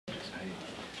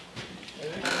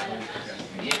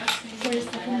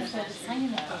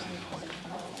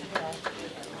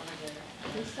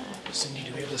Cindy,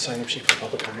 do we have the sign-up sheet for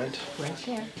public comment? Right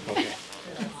here. Okay.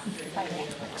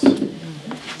 Thanks.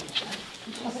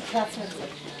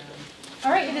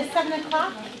 All right, it is 7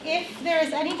 o'clock. If there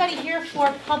is anybody here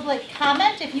for public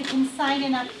comment, if you can sign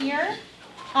in up here,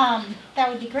 that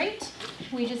would be great.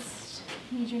 We just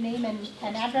need your name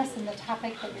and address and the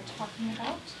topic that you're talking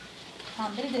about.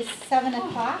 But it is 7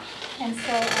 o'clock, and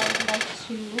so I would like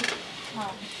to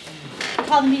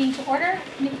call the meeting to order.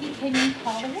 Nikki, can you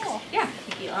call the roll? Yeah.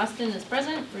 Vicki Austin is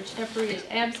present. Rich Jeffrey is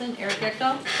absent. Eric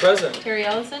Ecdahl. Present. Terry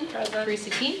Ellison. Present. Teresa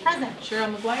Keene. Present.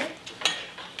 Cheryl McGuire.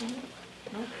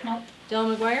 No.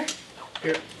 Dylan McGuire.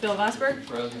 Here. Bill Vosberg.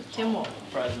 Present. Tim Wolf.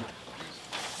 Present.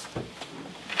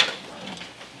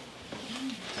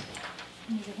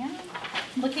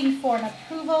 Looking for an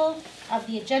approval of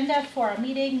the agenda for our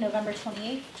meeting November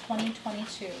 28th,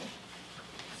 2022.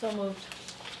 So moved.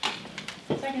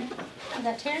 Second. Is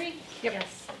that Terry? Yep.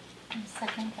 Yes. And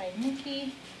second by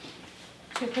Nikki.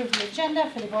 To approve the agenda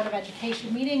for the Board of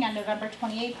Education meeting on November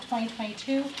 28th,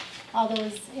 2022. All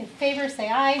those in favor say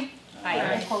aye.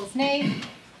 Aye. Opposed, nay.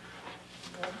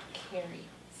 Board carries.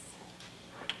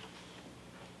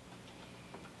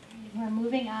 We're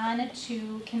moving on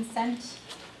to consent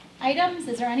items.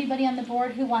 Is there anybody on the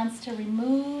board who wants to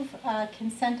remove a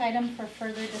consent item for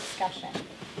further discussion?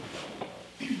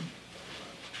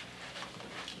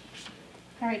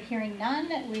 All right, hearing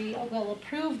none, we will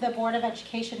approve the Board of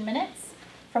Education minutes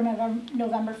from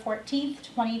November 14th,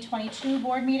 2022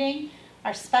 board meeting,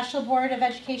 our special Board of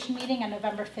Education meeting on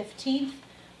November 15th,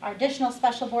 our additional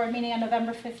special board meeting on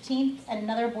November 15th, and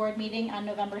another board meeting on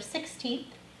November 16th.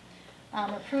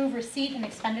 Approve receipt and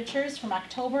expenditures from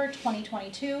October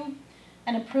 2022,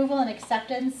 and approval and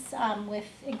acceptance with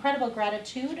incredible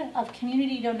gratitude of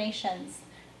community donations.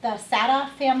 The SATA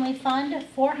Family Fund,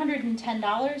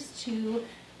 $410 to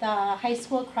the high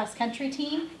school cross-country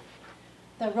team.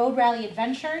 The Road Rally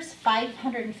Adventures,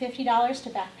 $550 to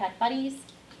Backpack Buddies.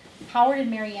 Howard and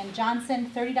Marianne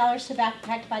Johnson, $30 to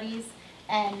Backpack Buddies.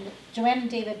 And Joanne and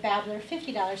David Babler,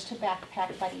 $50 to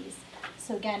Backpack Buddies.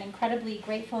 So again, incredibly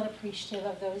grateful and appreciative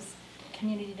of those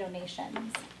community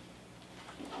donations.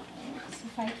 So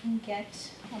if I can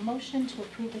get a motion to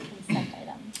approve the consent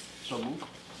items. So move.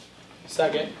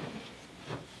 Second.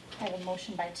 I have a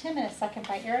motion by Tim and a second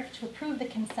by Eric to approve the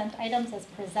consent items as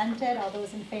presented. All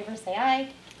those in favor say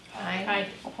aye. Aye. Aye.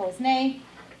 Opposed, nay.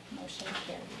 Motion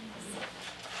carries.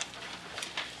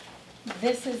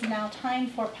 This is now time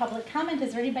for public comment.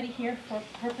 Is there anybody here for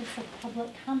purpose of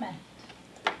public comment?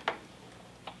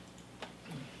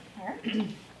 All right.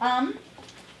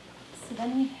 So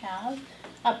then we have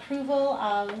approval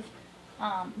of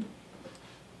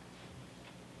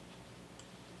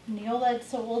Neola,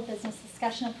 so old business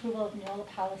discussion, approval of Neola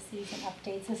policies and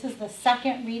updates. This is the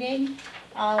second reading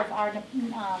of our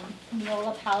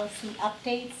Neola policy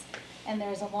updates, and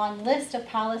there's a long list of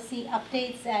policy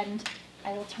updates, and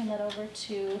I will turn that over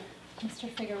to Mr.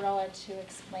 Figueroa to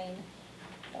explain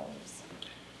those.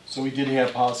 So we did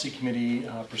have policy committee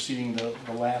preceding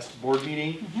the last board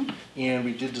meeting, and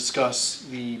we did discuss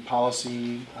the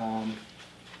policy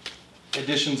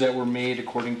additions that were made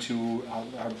according to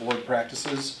our board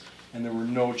practices, and there were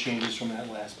no changes from that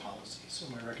last policy. So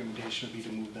my recommendation would be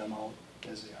to move them out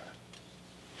as they are.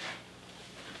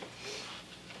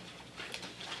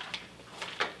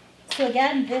 So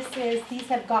again, these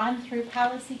have gone through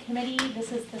policy committee.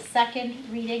 This is the second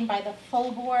reading by the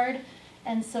full board,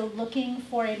 and so looking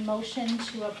for a motion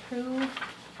to approve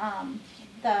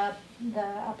the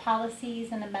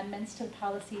policies and amendments to the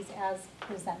policies as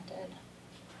presented.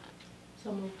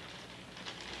 So moved.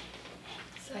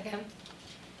 Second.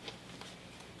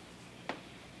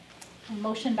 A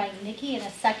motion by Nikki and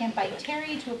a second by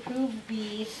Terry to approve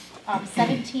the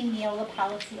 17 Neola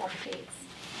policy updates.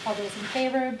 All those in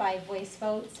favor by voice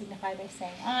vote signify by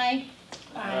saying aye.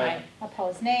 Aye.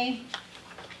 Opposed, nay.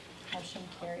 Motion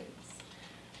carries.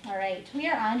 All right, we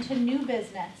are on to new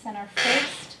business, and our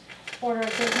first order of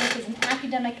business is an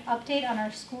academic update on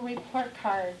our school report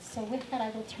cards. So with that, I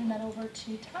will turn that over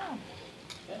to Tom.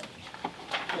 Okay.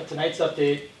 Yeah, tonight's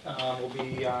update will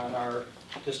be on our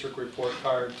district report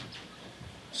card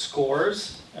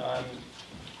scores.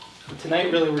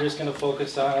 Tonight really we're just going to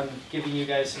focus on giving you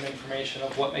guys some information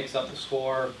of what makes up the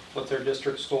score, what's our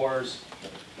district scores,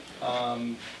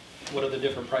 what are the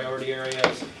different priority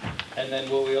areas, and then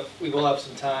we will have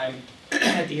some time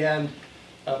at the end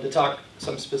to talk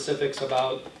some specifics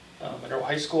about Monroe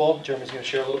High School. Jeremy's going to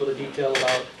share a little bit of detail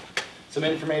about some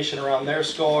information around their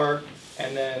score,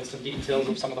 and then some details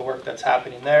of some of the work that's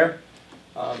happening there.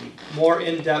 More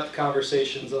in-depth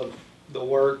conversations of the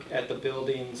work at the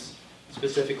buildings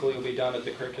specifically will be done at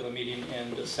the curriculum meeting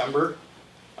in December.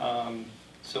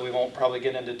 So we won't probably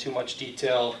get into too much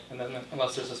detail, and then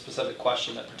unless there's a specific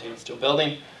question that pertains to a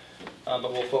building.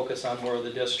 But we'll focus on more of the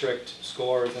district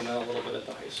scores and then a little bit at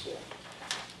the high school.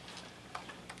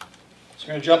 So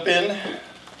we're going to jump in.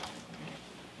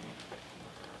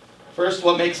 First,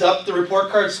 what makes up the report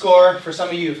card score? For some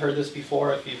of you, you've heard this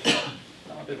before if you've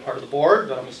been part of the board,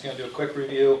 but I'm just going to do a quick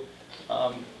review.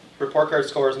 Report card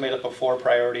score is made up of 4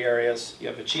 priority areas. You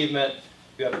have achievement,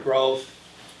 you have growth,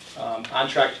 on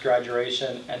track to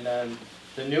graduation, and then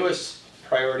the newest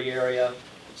priority area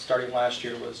starting last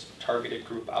year was targeted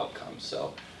group outcomes.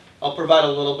 So I'll provide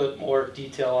a little bit more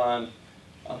detail on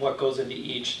what goes into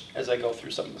each as I go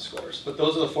through some of the scores. But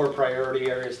those are the 4 priority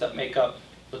areas that make up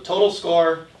the total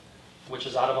score, which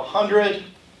is out of 100,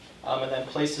 and then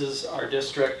places our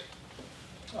district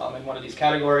in one of these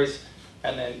categories,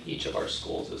 and then each of our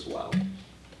schools as well.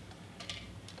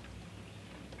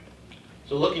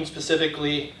 So looking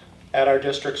specifically at our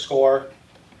district score,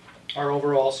 our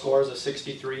overall score is a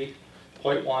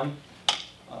 63.1.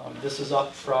 This is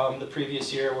up from the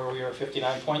previous year where we were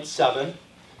 59.7. A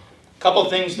couple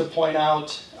things to point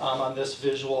out on this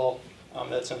visual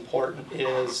that's important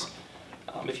is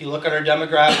if you look at our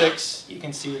demographics, you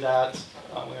can see that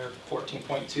we're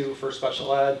 14.2 for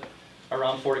special ed,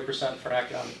 around 40% for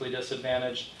academically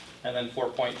disadvantaged, and then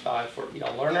 4.5 for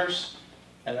EL learners.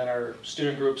 And then our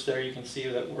student groups there, you can see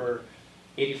that we're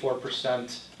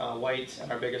 84% white,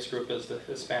 and our biggest group is the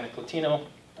Hispanic Latino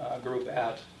group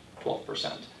at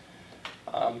 12%.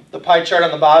 The pie chart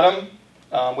on the bottom,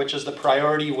 which is the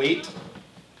priority weight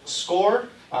score,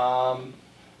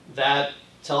 that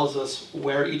tells us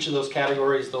where each of those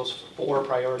categories, those 4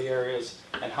 priority areas,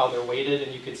 and how they're weighted.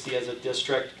 And you can see as a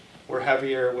district, we're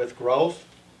heavier with growth.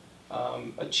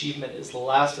 Achievement is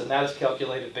less, and that is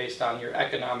calculated based on your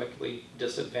economically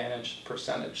disadvantaged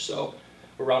percentage. So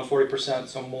around 40%,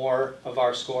 so more of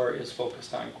our score is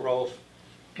focused on growth,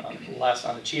 less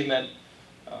on achievement.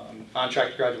 On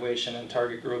track to graduation and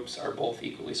target groups are both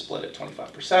equally split at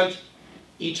 25%.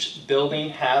 Each building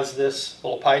has this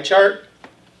little pie chart,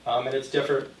 and it's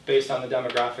different based on the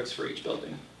demographics for each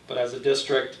building. But as a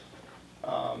district,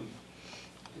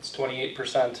 it's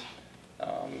 28%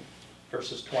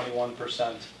 versus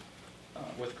 21%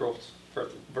 with growth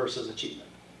versus achievement.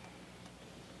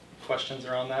 Questions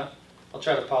around that? I'll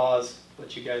try to pause,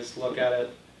 let you guys look at it.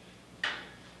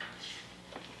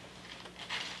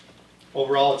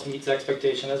 Overall, it meets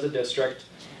expectation as a district.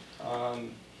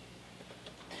 And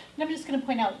I'm just going to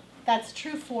point out, that's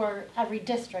true for every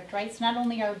district, right? So not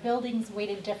only are buildings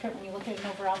weighted different when you look at an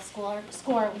overall score,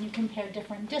 when you compare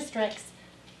different districts,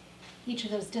 each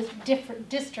of those different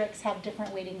districts have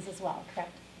different weightings as well,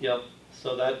 correct? Yep,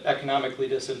 so that economically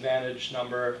disadvantaged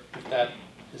number, if that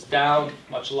is down,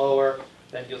 much lower,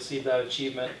 then you'll see the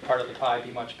achievement part of the pie be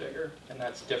much bigger, and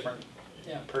that's different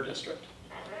per district.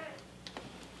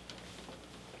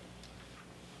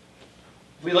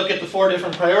 If we look at the 4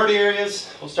 different priority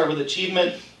areas, we'll start with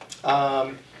achievement.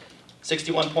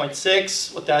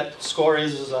 61.6, what that score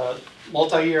is a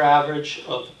multi-year average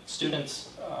of students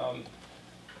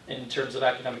in terms of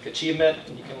academic achievement.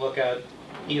 And you can look at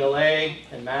ELA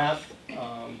and math,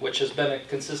 which has been a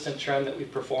consistent trend that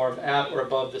we've performed at or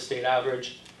above the state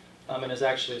average, and is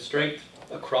actually a strength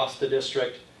across the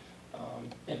district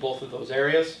in both of those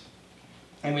areas.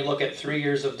 And we look at 3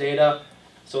 years of data,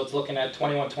 so it's looking at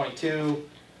 21-22,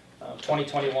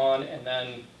 2021, and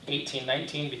then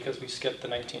 18-19 because we skipped the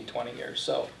 19-20 years.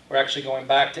 So we're actually going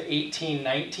back to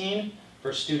 18-19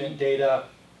 for student data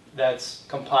that's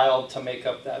compiled to make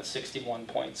up that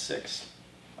 61.6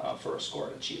 for a score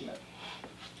of achievement.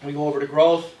 We go over to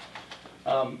growth.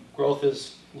 Growth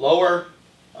is lower,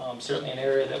 certainly an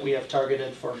area that we have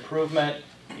targeted for improvement.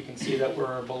 You can see that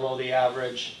we're below the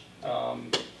average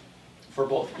for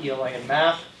both ELA and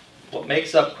math. What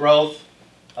makes up growth,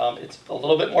 it's a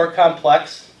little bit more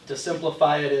complex. To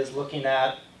simplify it is looking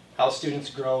at how students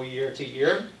grow year to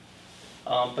year,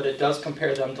 but it does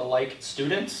compare them to like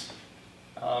students.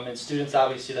 And students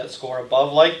obviously that score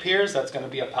above like peers, that's going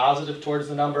to be a positive towards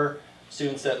the number.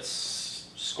 Students that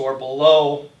score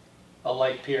below a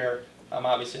like peer,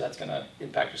 obviously that's going to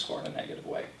impact your score in a negative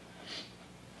way.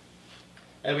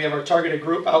 And we have our targeted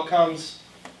group outcomes.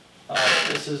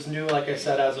 This is new, like I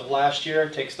said, as of last year.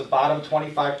 It takes the bottom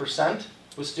 25%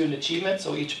 with student achievement.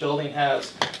 So each building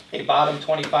has a bottom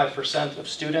 25% of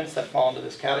students that fall into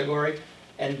this category.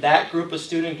 And that group of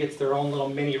student gets their own little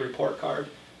mini report card.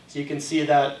 So you can see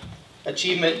that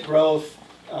achievement, growth,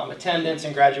 attendance,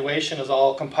 and graduation is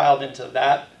all compiled into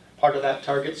that part of that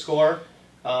target score.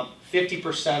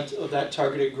 50% of that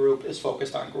targeted group is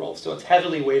focused on growth. So it's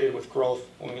heavily weighted with growth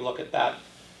when we look at that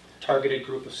targeted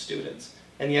group of students.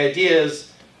 And the idea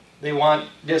is they want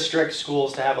district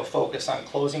schools to have a focus on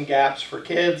closing gaps for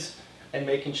kids and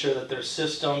making sure that there's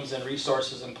systems and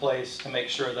resources in place to make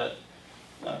sure that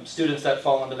students that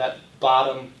fall into that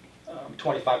bottom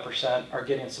 25% are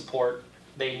getting support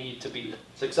they need to be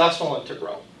successful and to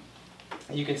grow.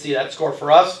 And you can see that score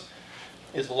for us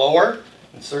is lower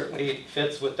and certainly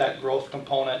fits with that growth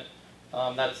component.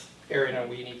 That's area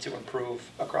we need to improve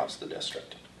across the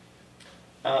district.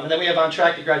 And then we have on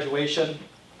track to graduation.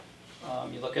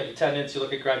 You look at attendance, you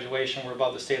look at graduation, we're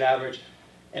above the state average.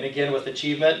 And again with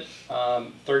achievement,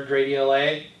 third grade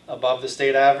ELA above the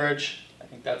state average. I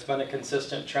think that's been a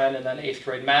consistent trend. And then 8th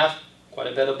grade math, quite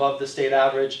a bit above the state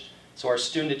average. So our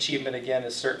student achievement again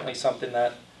is certainly something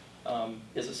that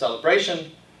is a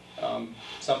celebration,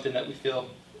 something that we feel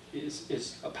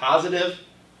is a positive.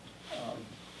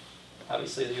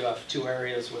 Obviously you have 2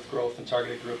 areas with growth and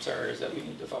targeted groups are areas that we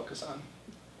need to focus on.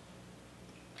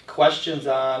 Questions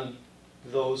on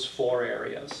those 4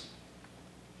 areas?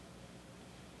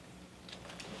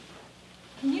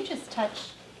 Can you just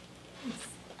touch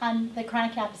on the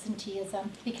chronic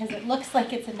absenteeism? Because it looks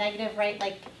like it's a negative, right?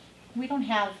 Like, we don't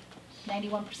have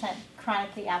 91%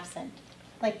 chronically absent.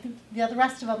 Like, the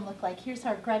rest of them look like, here's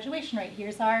our graduation rate,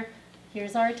 here's our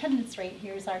attendance rate,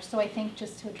 here's our, so I think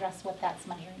just to address what that's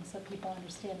measuring so people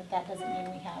understand that that doesn't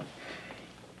mean we have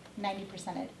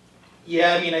 90%.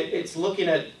 Yeah, I mean, it's looking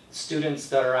at students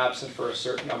that are absent for a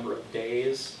certain number of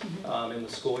days in the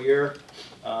school year.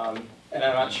 And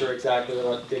I'm not sure exactly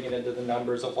without digging into the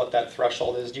numbers of what that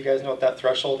threshold is. Do you guys know what that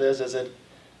threshold is? Is it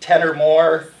 10 or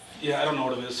more? Yeah, I don't know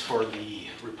what it is for the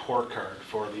report card.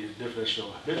 For the definition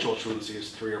of habitual truancy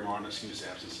is 3 or more unexcused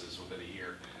absences within a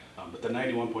year. But the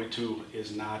 91.2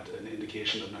 is not an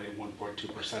indication of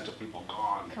 91.2% of people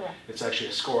gone. Correct. It's actually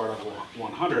a score out of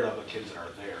 100 of the kids that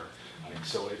are there.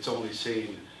 So it's only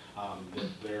saying that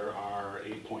there are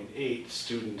 8.8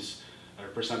 students, or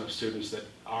percent of students that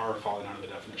are falling under the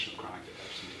definition of chronic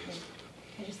absenteeism.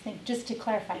 I just think, just to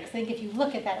clarify, because I think if you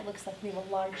look at that, it looks like we were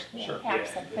largely Sure.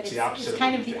 absent, Yeah, but it's it's the opposite it's of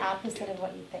kind what of you the think. opposite of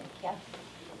what you think, yeah.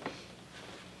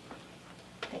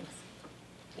 Thanks.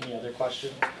 Any other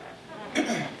questions?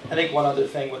 I think one other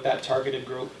thing with that targeted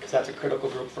group, because that's a critical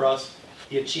group for us,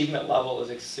 the achievement level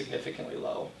is significantly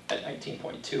low at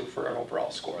 19.2 for an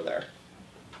overall score there.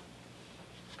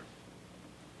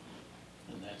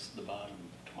 And that's the bottom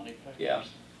 25%? Yeah.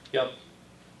 Yep.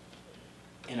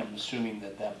 And I'm assuming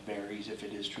that that varies if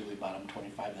it is truly bottom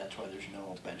 25, that's why there's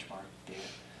no benchmark data.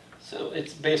 So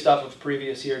it's based off of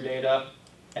previous year data,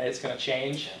 and it's going to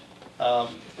change,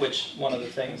 which one of the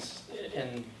things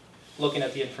in looking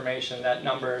at the information, that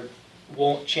number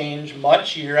won't change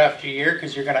much year after year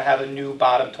because you're going to have a new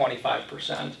bottom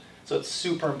 25%. So it's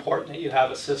super important that you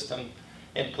have a system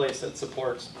in place that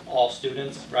supports all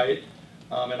students, right,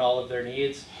 and all of their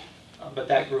needs. But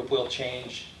that group will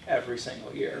change every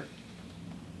single year.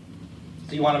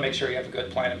 So you want to make sure you have a good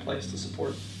plan in place to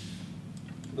support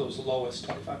those lowest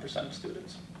 25% of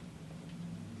students.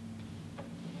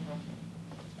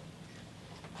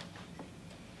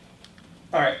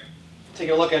 All right, take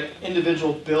a look at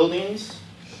individual buildings.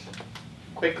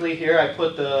 Quickly here, I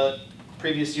put the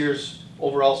previous year's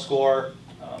overall score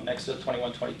next to the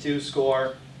 21-22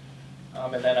 score,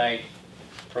 and then I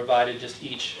provided just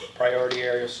each priority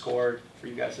area score for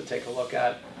you guys to take a look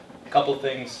at. A couple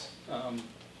things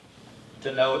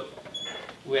to note.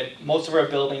 Most of our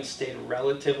buildings stayed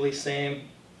relatively same.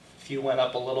 A few went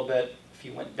up a little bit, a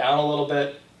few went down a little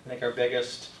bit. I think our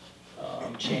biggest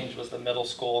change was the middle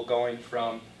school going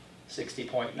from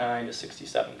 60.9 to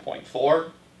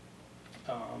 67.4.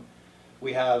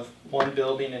 We have one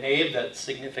building in Abe that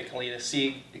significantly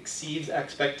exceeds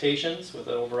expectations with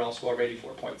an overall score of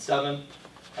 84.7.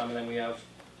 And then we have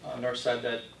Northside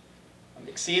that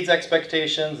exceeds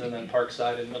expectations, and then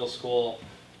Parkside and middle school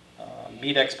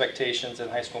meet expectations,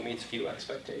 and high school meets few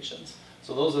expectations.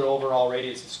 So those are overall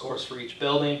ratings and scores for each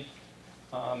building.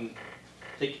 I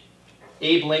think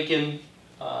Abe Lincoln,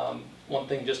 one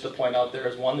thing just to point out there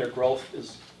is one, their growth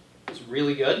is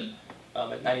really good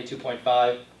at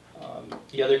 92.5.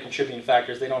 The other contributing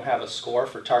factor is they don't have a score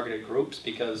for targeted groups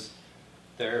because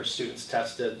their students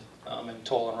tested and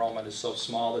total enrollment is so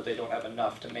small that they don't have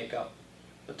enough to make up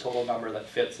the total number that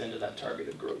fits into that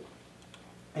targeted group.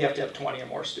 You have to have 20 or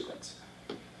more students.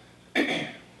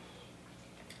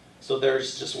 So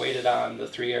there's just weighted on the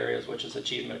 3 areas, which is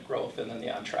achievement, growth, and then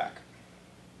the on track.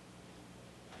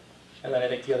 And then I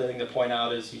think the other thing to point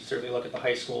out is you certainly look at the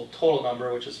high school total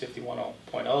number, which is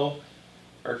 51.0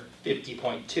 or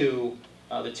 50.2.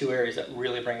 The two areas that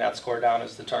really bring that score down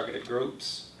is the targeted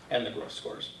groups and the growth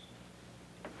scores.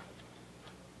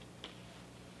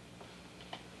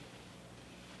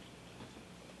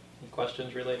 Any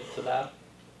questions related to that?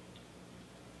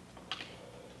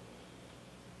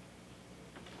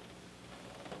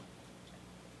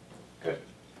 Good.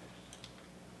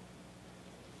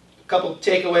 A couple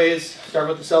takeaways, start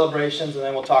with the celebrations, and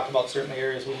then we'll talk about certain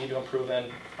areas we need to improve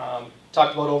in.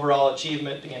 Talked about overall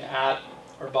achievement being at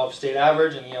or above state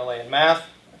average in ELA and math.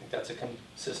 I think that's a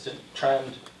consistent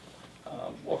trend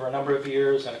over a number of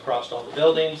years and across all the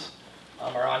buildings.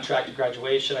 Are on track to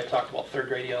graduation. I talked about third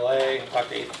grade ELA, I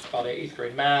talked about eighth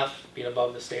grade math, being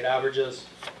above the state averages.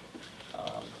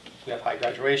 We have high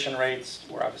graduation rates.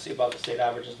 We're obviously above the state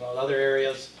averages in those other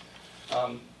areas.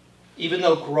 Even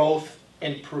though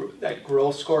that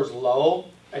growth score is low,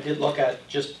 I did look at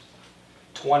just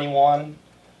 2021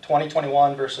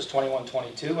 versus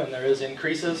 21-22, and there is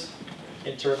increases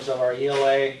in terms of our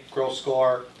ELA, growth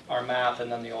score, our math,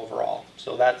 and then the overall.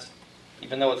 So that's,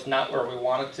 even though it's not where we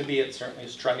want it to be, it certainly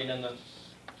is trending in the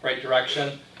right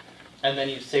direction. And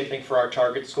then same thing for our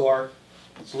target score.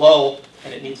 It's low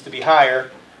and it needs to be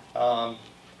higher,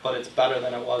 but it's better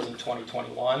than it was in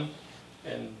 2021.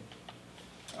 And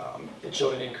it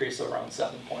showed an increase of around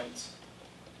 7 points.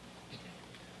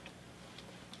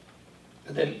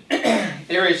 And then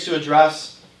areas to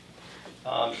address,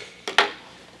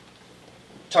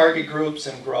 target groups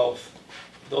and growth.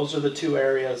 Those are the two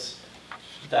areas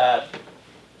that,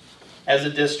 as a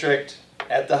district,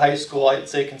 at the high school, I'd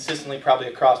say consistently probably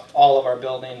across all of our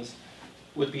buildings,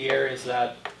 would be areas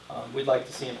that we'd like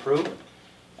to see improve.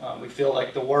 We feel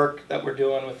like the work that we're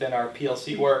doing within our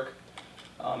PLC work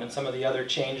and some of the other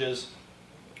changes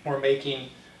we're making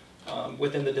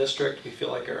within the district, we feel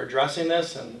like are addressing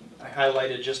this. And I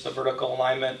highlighted just the vertical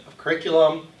alignment of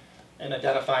curriculum and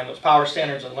identifying those power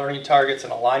standards and learning targets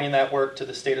and aligning that work to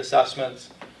the state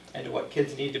assessments and to what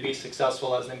kids need to be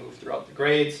successful as they move throughout the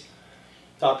grades.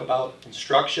 Talk about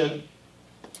instruction,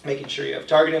 making sure you have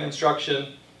targeted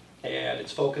instruction, and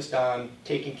it's focused on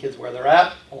taking kids where they're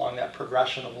at along that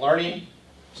progression of learning.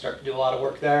 Start to do a lot of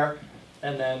work there.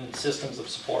 And then systems of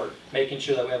support, making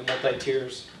sure that we have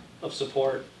multi-tiers of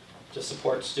support to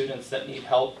support students that need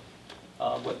help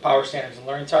with power standards and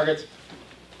learning targets,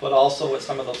 but also with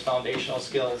some of those foundational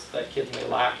skills that kids may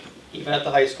lack, even at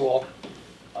the high school,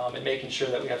 and making sure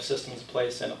that we have systems in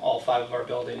place in all 5 of our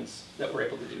buildings that we're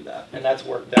able to do that. And that's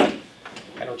work that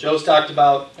I know Joe's talked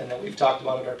about, and that we've talked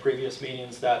about at our previous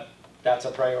meetings, that's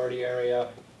a priority area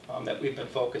that we've been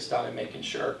focused on and making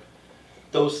sure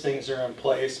those things are in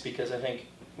place, because I think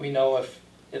we know if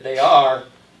they are,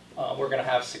 we're going to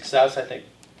have success. I think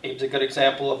Abe's a good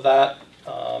example of that.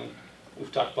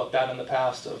 We've talked about that in the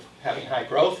past of having high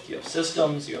growth. You have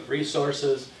systems, you have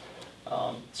resources.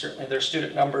 Certainly their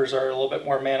student numbers are a little bit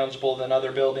more manageable than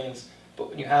other buildings, but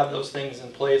when you have those things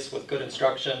in place with good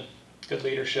instruction, good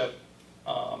leadership,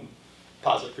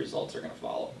 positive results are going to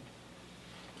follow.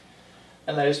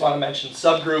 And then I just want to mention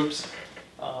subgroups.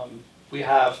 We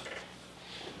have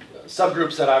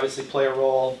subgroups that obviously play a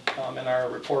role in our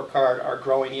report card. Our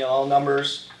growing ELL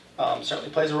numbers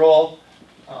certainly plays a role,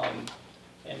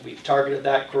 and we've targeted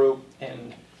that group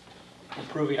in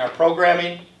improving our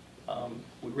programming.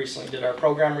 We recently did our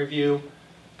program review.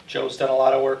 Joe's done a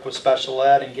lot of work with special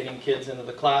ed and getting kids into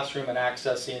the classroom and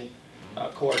accessing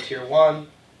core tier 1,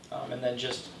 and then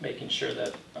just making sure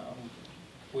that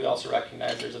we also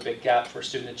recognize there's a big gap for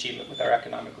student achievement with our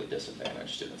economically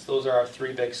disadvantaged students. Those are our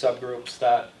 3 big subgroups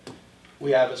that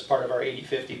we have as part of our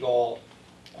 80-50 goal,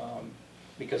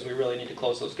 because we really need to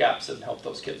close those gaps and help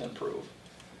those kids improve.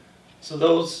 So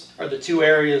those are the 2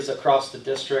 areas across the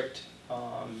district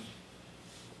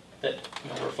that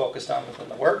we're focused on within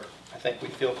the work. I think we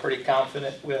feel pretty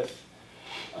confident with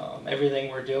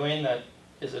everything we're doing that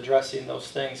is addressing those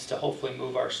things to hopefully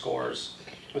move our scores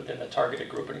within the targeted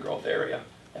group and growth area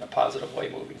in a positive way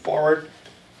moving forward.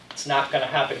 It's not going to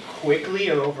happen quickly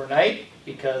or overnight,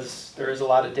 because there is a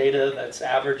lot of data that's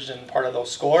averaged in part of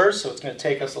those scores, so it's going to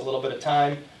take us a little bit of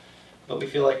time, but we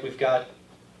feel like we've got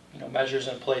measures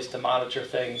in place to monitor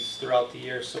things throughout the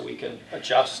year so we can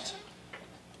adjust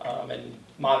and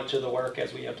monitor the work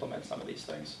as we implement some of these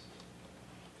things.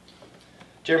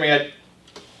 Jeremy, I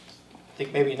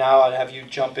think maybe now I'd have you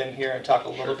jump in here and talk a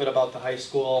little bit about the high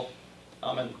school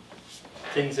and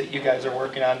things that you guys are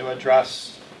working on to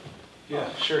address.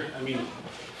 Yeah, sure. I mean,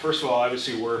 first of all,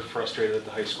 obviously we're frustrated at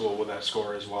the high school with that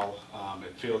score as well.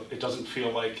 It doesn't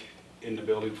feel like in the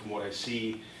building, from what I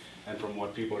see and from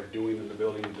what people are doing in the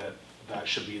building, that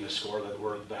should be the score, that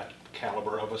we're that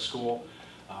caliber of a school.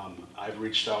 I've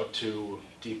reached out to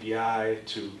DPI,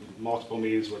 to multiple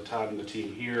meetings with Todd and the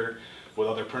team here, with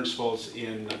other principals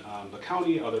in the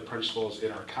county, other principals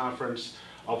in our conference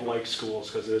of like schools,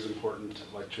 because it is important,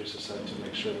 like Teresa said, to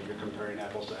make sure that you're comparing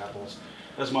apples to apples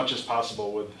as much as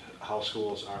possible with how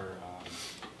schools are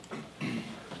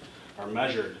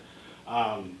measured.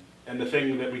 And the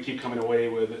thing that we keep coming away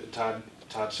with, Todd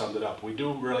summed it up. We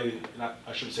do really,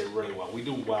 I shouldn't say really well, we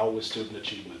do well with student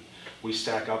achievement. We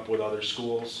stack up with other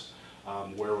schools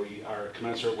where we are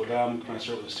commensurate with them,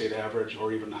 commensurate with the state average,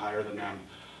 or even higher than them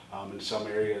in some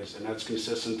areas. And that's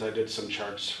consistent. I did some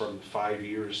charts from 5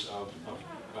 years of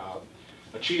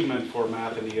achievement for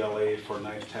math and ELA for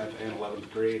 9th, 10th, and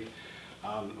 11th grade.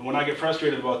 When I get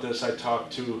frustrated about this, I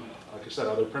talk to, like I said,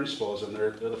 other principals, and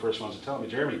they're the first ones to tell me,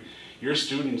 Jeremy, your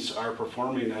students are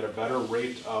performing at a better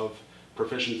rate of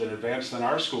proficiency in advanced than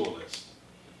our school is.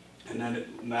 And then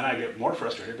I get more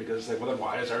frustrated because I say, well, then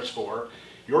why is our score,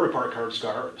 your report card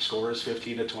score is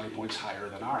 15 to 20 points higher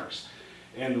than ours?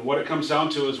 And what it comes down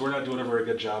to is we're not doing a very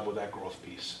good job with that growth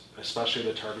piece, especially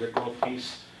the targeted growth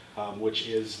piece, which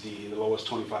is the lowest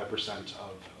 25%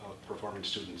 of performing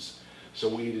students. So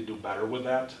we need to do better with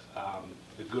that.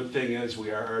 The good thing is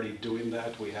we are already doing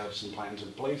that. We have some plans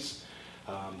in place.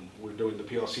 We're doing the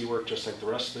PLC work just like the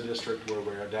rest of the district, where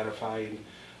we're identifying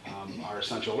our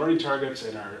essential learning targets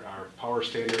and our power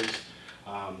standards.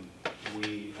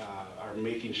 We are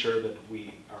making sure that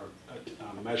we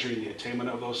are measuring the attainment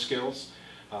of those skills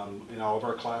in all of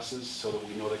our classes so that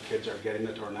we know that kids are getting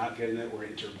it or not getting it. We're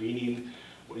intervening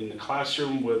in the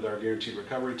classroom with our guaranteed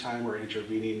recovery time. We're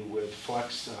intervening with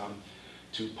flex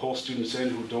to pull students in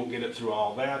who don't get it through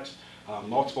all that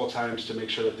multiple times to make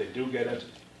sure that they do get it.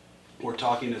 We're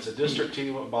talking as a district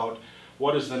team about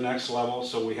what is the next level.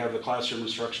 So we have the classroom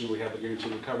instruction, we have the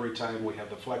guaranteed recovery time, we have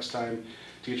the flex time.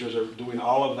 Teachers are doing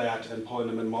all of that and pulling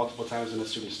them in multiple times, and the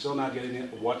student's still not getting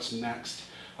it. What's next?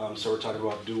 So we're talking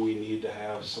about, do we need to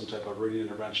have some type of reading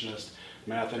interventionist,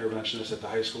 math interventionist at the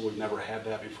high school? We've never had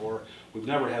that before. We've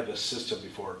never had this system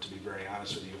before, to be very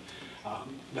honest with you.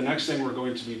 The next thing we're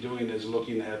going to be doing is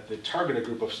looking at the targeted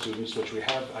group of students, which we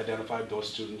have identified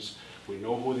those students. We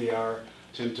know who they are.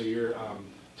 Tim, to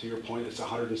your point, it's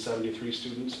 173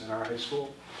 students in our high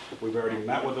school. We've already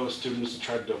met with those students and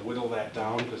tried to whittle that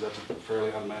down, because that's a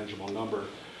fairly unmanageable number,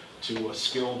 to a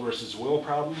skill versus will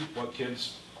problem. What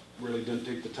kids really didn't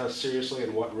take the test seriously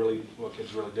and what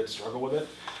kids really did struggle with it.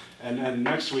 And then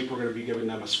next week we're going to be giving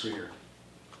them a screener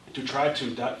to try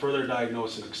to further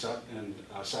diagnose and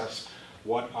assess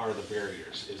what are the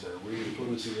barriers. Is it a reading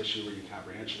fluency issue, reading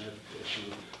comprehension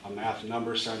issue, a math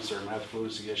number sense, or a math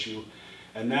fluency issue?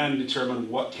 And then determine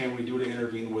what can we do to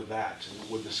intervene with that, and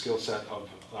with the skill set of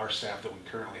our staff that we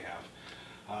currently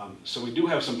have. So we do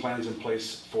have some plans in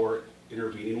place for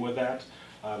intervening with that.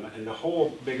 And the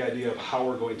whole big idea of how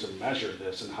we're going to measure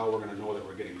this and how we're going to know that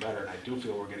we're getting better, and I do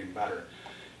feel we're getting better,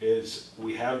 is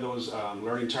we have those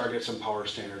learning targets and power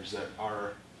standards that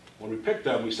are, when we picked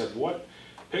them, we said,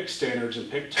 pick standards and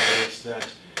pick targets that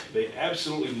they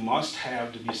absolutely must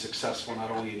have to be successful,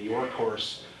 not only in your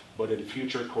course, but in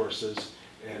future courses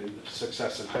and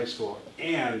success in high school,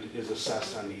 and is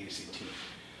assessed on the ACT.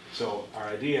 So our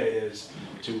idea is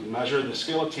to measure the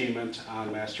skill attainment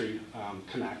on Mastery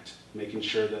Connect, making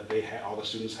sure that all the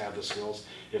students have the skills.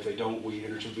 If they don't, we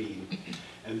intervene.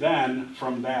 And then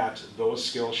from that, those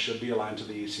skills should be aligned to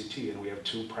the ACT, and we have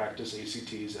 2 practice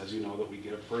ACTs, as you know, that we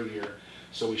give per year.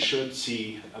 So we should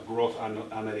see a growth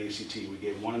on that ACT. We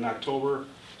gave one in October,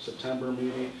 September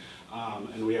maybe,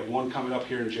 and we have one coming up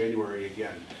here in January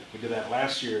again. We did that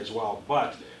last year as well,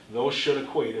 but those should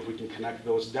equate, if we can connect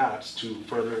those dots, to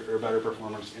further or better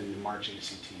performance in the March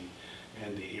ACT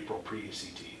and the April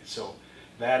pre-ACT. So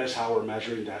that is how we're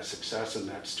measuring that success and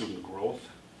that student growth.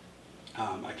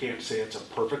 I can't say it's a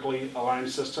perfectly aligned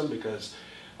system, because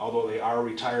although they are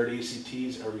retired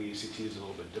ACTs, every ACT is a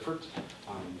little bit different,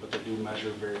 but they do measure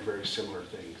very, very similar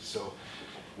things. So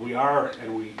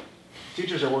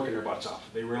teachers are working their butts off.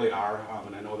 They really are,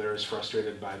 and I know they're as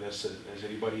frustrated by this as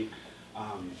anybody.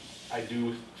 I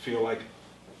do feel like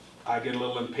I get a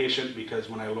little impatient, because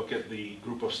when I look at the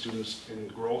group of students in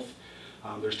growth,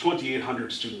 there's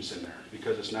 2,800 students in there,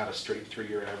 because it's not a straight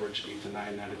 3-year average, 8 to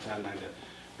 9, 9 to 10, 9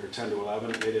 to, or 10 to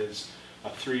 11. It is a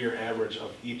 3-year average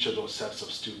of each of those sets of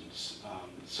students.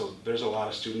 So there's a lot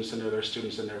of students in there. There's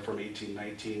students in there from 18,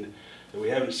 19 that we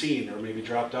haven't seen, or maybe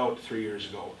dropped out 3 years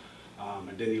ago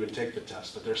and didn't even take the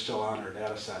test, but they're still on our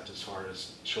data set as far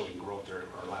as showing growth or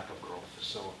lack of growth.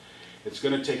 So it's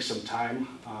going to take some time,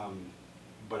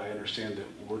 but I understand that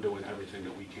we're doing everything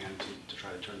that we can to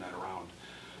try to turn that around.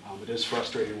 It is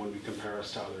frustrating when we compare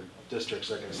us to other districts,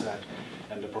 like I said,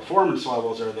 and the performance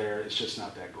levels are there, it's just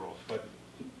not that growth. But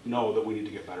know that we need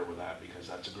to get better with that because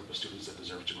that's a group of students that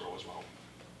deserve to grow as well.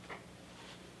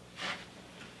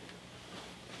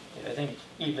 I think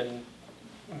even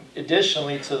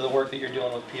additionally to the work that you're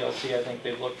doing with PLC, I think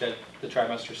they've looked at the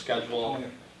trimester schedule.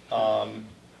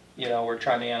 You know, we're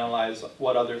trying to analyze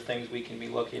what other things we can be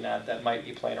looking at that might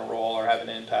be playing a role or have an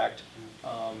impact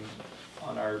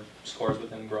on our scores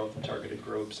within growth and targeted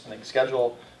groups. I think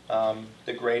schedule,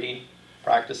 the grading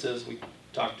practices, we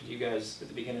talked to you guys at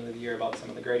the beginning of the year about some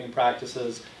of the grading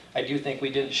practices. I do think we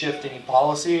didn't shift any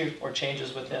policy or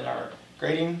changes within our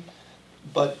grading,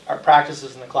 but our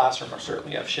practices in the classroom are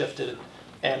certainly have shifted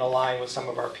and aligned with some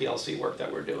of our PLC work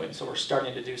that we're doing. So we're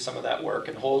starting to do some of that work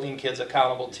and holding kids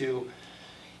accountable to,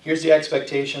 here's the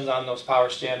expectations on those power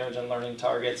standards and learning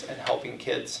targets, and helping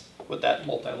kids with that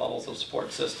multi-levels of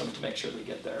support system to make sure they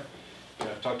get there. Yeah,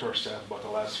 I've talked to our staff about the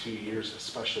last few years,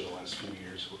 especially the last few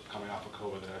years coming off of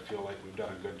COVID, that I feel like we've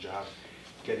done a good job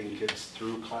getting kids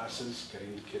through classes,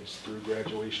 getting kids through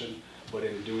graduation, but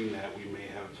in doing that we may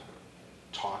have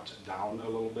taught down a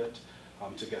little bit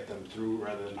to get them through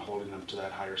rather than holding them to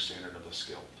that higher standard of the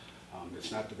skill.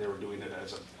 It's not that they were doing it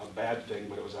as a bad thing,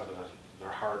 but it was out of their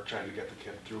heart trying to get the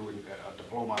kid through and get a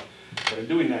diploma. But in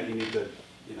doing that, you need to,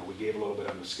 you know, we gave a little bit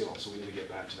on the skill, so we need to get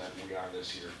back to that, and we are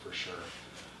this year for sure.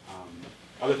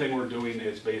 Other thing we're doing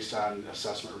is based on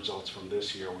assessment results from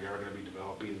this year. We are going to be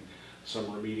developing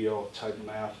some remedial type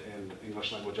math and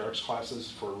English language arts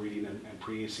classes for reading and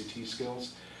pre-ACT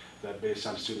skills that based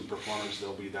on student performance,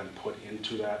 they'll be then put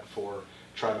into that for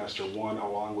trimester 1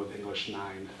 along with English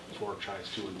 9 for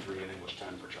tries 2 and 3 and English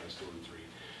 10 for tries 2 and 3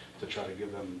 to try to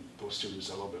give them, those students,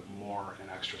 a little bit more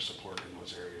and extra support in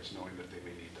those areas, knowing that they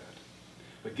may need that.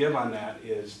 The give on that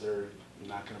is they're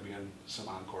not going to be in some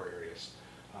encore areas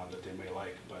that they may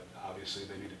like, but obviously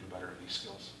they need to do better at these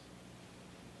skills.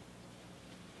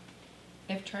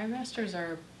 If trimesters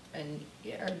are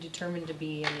determined to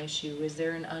be an issue, is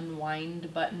there an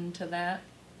unwind button to that?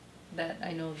 That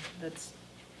I know that's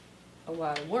a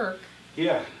lot of work.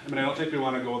 Yeah, I mean, I don't think we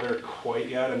want to go there quite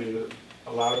yet. I mean,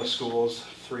 a lot of the schools,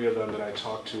 3 of them that I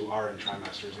talked to are in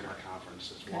trimesters in our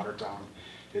conference. It's Watertown,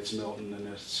 it's Milton, and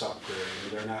it's South Prairie.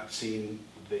 And they're not seeing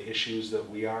the issues that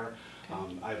we are.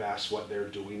 I've asked what they're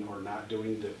doing or not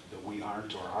doing that we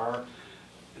aren't or are.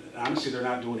 Honestly, they're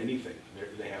not doing anything.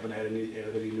 They haven't had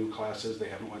any new classes. They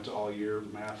haven't went to all year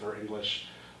math or English.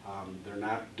 They're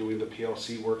not doing the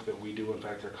PLC work that we do. In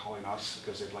fact, they're calling us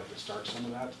because they'd like to start some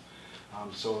of that.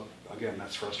 So again,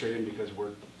 that's frustrating because it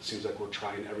seems like we're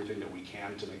trying everything that we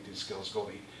can to make these skills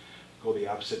go the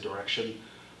opposite direction.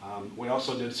 We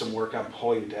also did some work on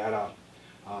pulling data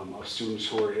of students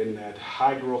who are in that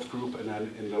high growth group and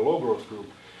then in the low growth group,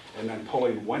 and then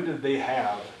pulling when did they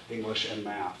have English and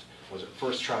math. Was it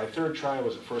first try, third try?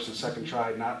 Was it first and second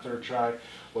try, not third try?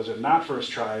 Was it not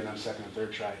first try and then second and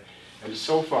third try? And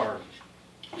so far,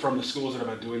 from the schools that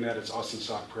have been doing that, it's us and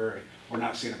Sauk Prairie, we're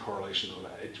not seeing a correlation to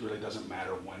that. It really doesn't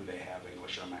matter when they have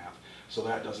English or math. So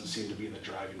that doesn't seem to be the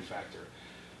driving factor.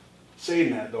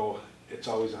 Saying that though, it's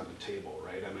always on the table,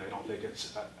 right? I mean, I don't think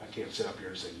it's, I can't sit up here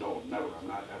and say, no, never, I'm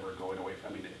not ever going away.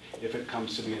 I mean, if it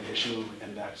comes to be an issue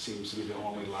and that seems to be the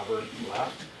only lever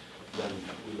left, then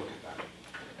we look at that.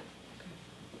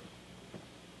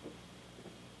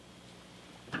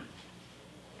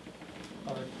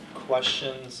 Other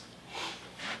questions?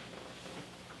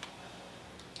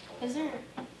 Is there,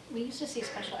 we used to see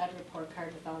special ed report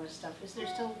card with all this stuff. Is there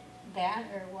still that,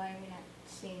 or why are we not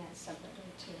seeing that separately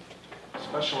too?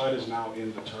 Special ed is now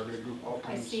in the targeted group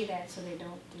outcomes. I see that, so they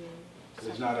don't do.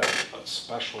 There's not a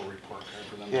special report card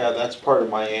for them. Yeah, that's part of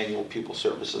my annual pupil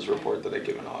services report that I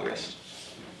give in August.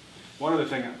 One other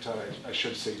thing I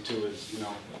should say too is, you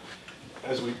know,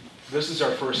 this is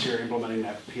our first year implementing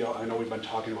that I know we've been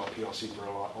talking about PLC for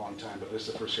a long time, but this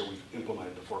is the first year we've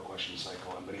implemented the 4-question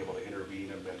cycle and been able to intervene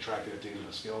and been tracking at the end of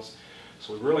the skills.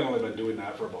 So we've really only been doing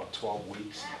that for about 12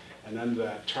 weeks. And then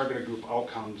the targeted group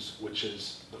outcomes, which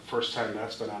is the first time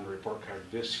that's been on the report card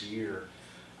this year,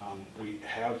 we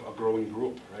have a growing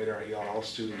group, right? Our ELL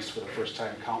students for the first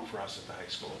time count for us at the high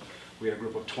school. We had a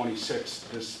group of 26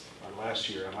 last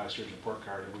year on last year's report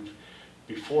card, and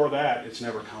before that, it's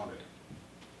never counted.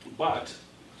 But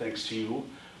thanks to you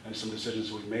and some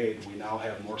decisions we've made, we now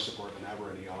have more support than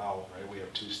ever in ELL, right? We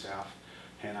have 2 staff,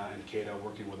 Hannah and Kata,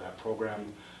 working with that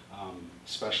program.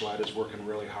 Special ed is working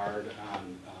really hard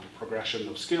on progression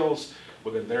of skills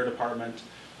within their department.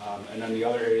 And then the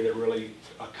other area that really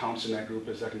counts in that group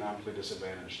is economically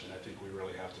disadvantaged. And I think we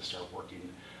really have to start working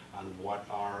on what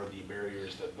are the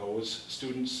barriers that those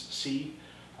students see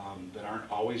that aren't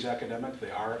always academic.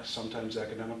 They are sometimes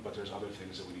academic, but there's other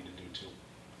things that we need to do too.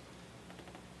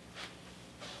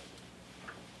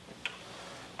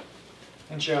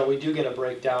 And Cheryl, we do get a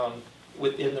breakdown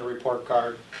within the report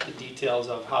card, the details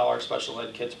of how our special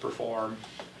ed kids perform,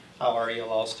 how our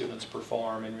ELL students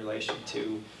perform in relation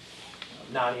to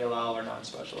non-ELL or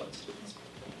non-special ed students.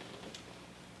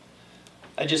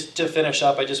 To finish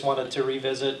up, I just wanted to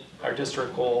revisit our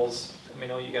district goals. I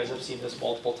know you guys have seen this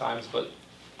multiple times, but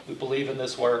we believe in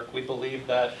this work. We believe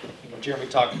that, Jeremy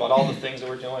talked about all the things that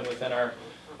we're doing within our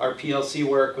PLC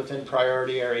work, within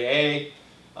priority area A,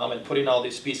 and putting all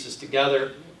these pieces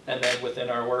together, and then within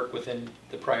our work within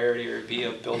the priority area B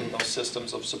of building those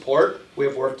systems of support. We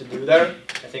have work to do there.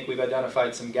 I think we've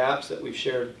identified some gaps that we've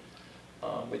shared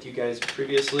with you guys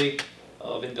previously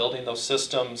in building those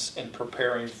systems and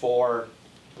preparing for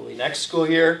the next school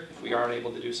year, if we aren't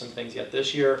able to do some things yet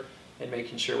this year, and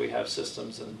making sure we have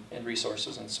systems and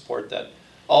resources and support that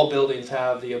all buildings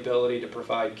have the ability to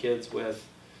provide kids with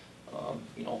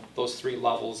those 3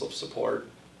 levels of support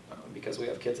because we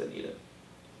have kids that need it.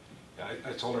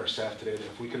 I told our staff today that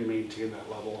if we can maintain that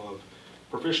level of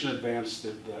proficient advanced,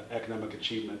 the academic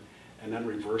achievement, and then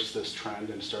reverse this trend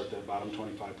and start that bottom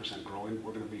 25% growing,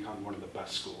 we're going to become one of the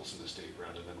best schools in the state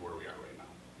rather than where we are right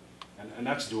now. And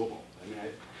that's doable. I mean,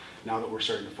 now that we're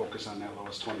starting to focus on that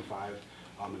lowest 25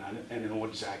 and know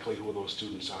exactly who those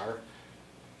students are,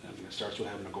 I mean, it starts with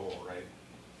having a goal, right?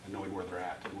 And knowing where they're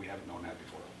at, and we haven't known that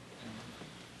before.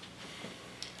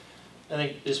 I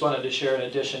think just wanted to share in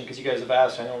addition, because you guys have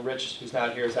asked, I know Rich, who's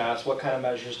not here, has asked, what kind of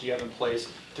measures do you have in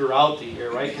place throughout the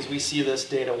year, right? Because we see this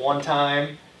data one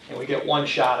time, and we get one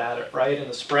shot at it, right, in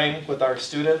the spring with our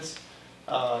students.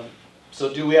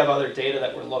 So do we have other data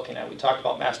that we're looking at? We talked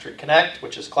about Mastery Connect,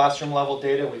 which is classroom level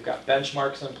data. We've got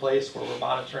benchmarks in place where we're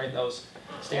monitoring those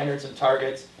standards and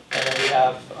targets. And then we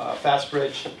have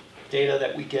FastBridge data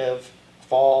that we give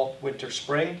fall, winter,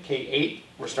 spring, K-8.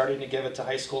 We're starting to give it to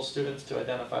high school students to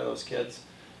identify those kids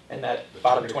in that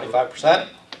bottom 25%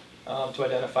 to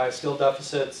identify skill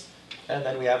deficits. And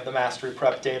then we have the Mastery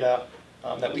Prep data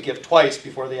that we give twice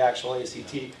before the actual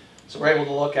ACT. So we're able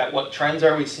to look at what trends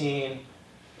are we seeing.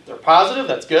 If they're positive,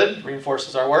 that's good,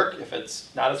 reinforces our work. If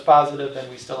it's not as positive, then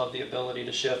we still have the ability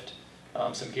to shift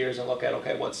some gears and look at,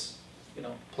 okay, what's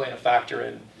playing a factor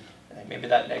in maybe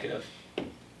that negative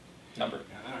number.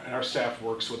 And our staff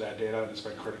works with that data, and it's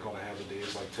been critical to have the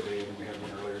days like today, and we had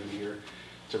one earlier in the year,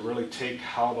 to really take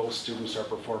how those students are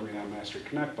performing on Mastery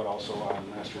Connect, but also on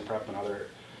Mastery Prep and other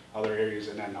areas,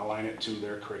 and then align it to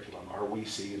their curriculum. Are we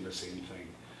seeing the same thing?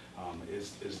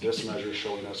 Is this measure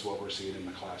showing us what we're seeing in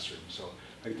the classroom? So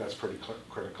I think that's pretty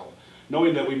critical.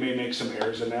 Knowing that we may make some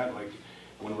errors in that, like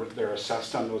when they're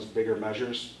assessed on those bigger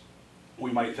measures,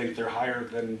 we might think they're higher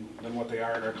than what they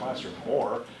are in our classroom,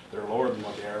 or they're lower than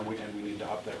what they are, and we need to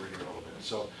up that rigor a little bit.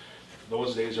 So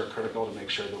those days are critical to make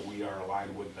sure that we are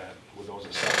aligned with that, with those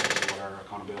assessments and what our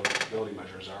accountability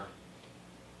measures are.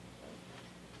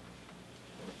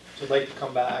 So I'd like to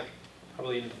come back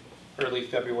probably in early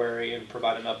February and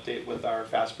provide an update with our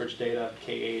FastBridge data,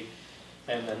 K-8,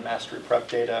 and then Mastery Prep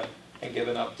data, and give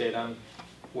an update on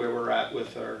where we're at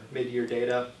with our mid-year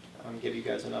data, give you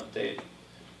guys an update.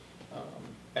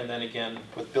 And then again,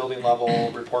 with building level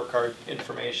report card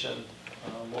information,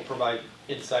 we'll provide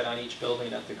insight on each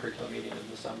building at the curriculum meeting in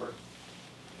December.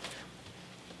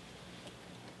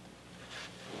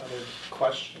 Other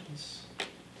questions?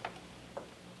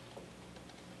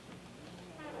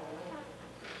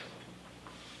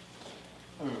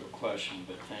 I don't have a question,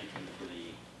 but thank you for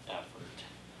the effort.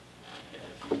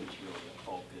 I think it's really a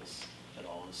focus at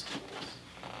all the schools,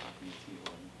 with you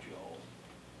and Joe.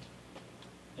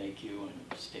 Thank you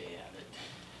and stay at it.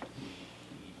 We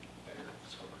need better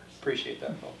scores. Appreciate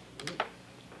that, Paul.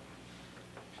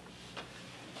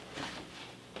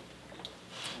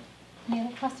 Any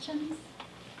other questions?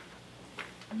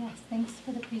 Yes, thanks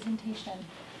for the presentation.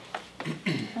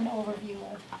 An overview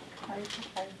of our cards.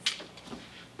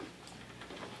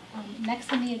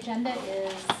 Next on the agenda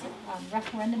is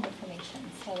referendum information,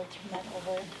 so I'll turn that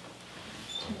over to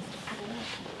Mr. Padilla.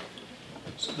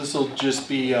 So this will just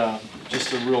be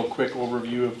just a real quick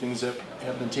overview of things that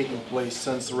have been taking place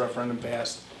since the referendum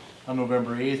passed on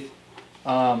November 8th.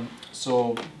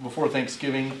 So before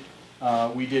Thanksgiving,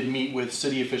 we did meet with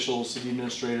city officials, city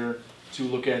administrator, to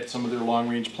look at some of their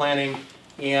long-range planning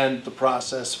and the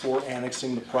process for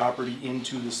annexing the property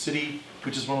into the city,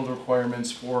 which is one of the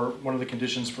requirements for, one of the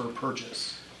conditions for a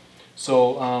purchase.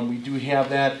 So we do have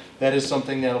that. That is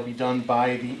something that will be done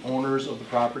by the owners of the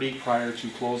property prior to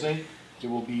closing. It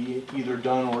will be either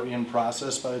done or in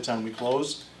process by the time we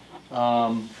close.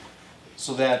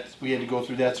 So that, we had to go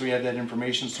through that, so we had that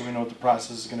information, so we know what the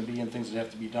process is gonna be and things that have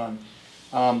to be done.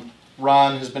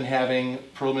 Ron has been having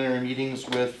preliminary meetings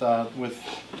with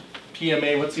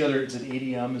PMA, what's the other, is it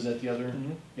ADM, is that the other?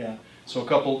 Yeah, so a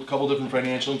couple different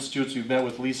financial institutes. We've met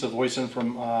with Lisa Voisin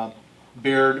from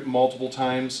Baird multiple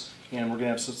times, and we're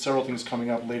gonna have several things coming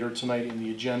up later tonight in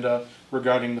the agenda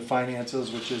regarding the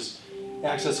finances, which is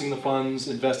accessing the funds,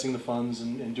 investing the funds,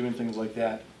 and doing things like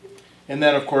that. And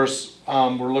then, of course,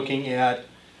 we're looking at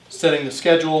setting the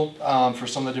schedule for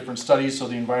some of the different studies, so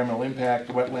the environmental impact,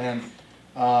 the wetland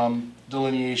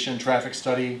delineation, traffic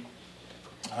study,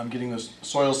 getting the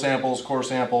soil samples, core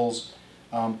samples,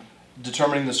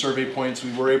 determining the survey points.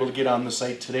 We were able to get on the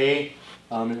site today.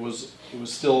 It was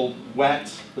still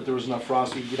wet, but there was enough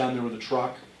frost we could get on there with a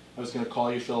truck. I was going to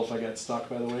call you, Phil, if I got stuck,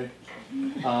 by the way.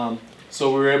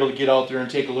 So we were able to get out there and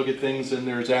take a look at things, and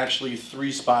there's actually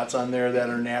 3 spots on there that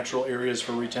are natural areas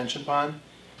for retention pond,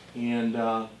 and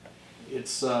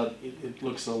it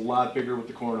looks a lot bigger with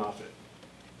the corn off it.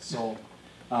 So,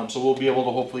 so we'll be able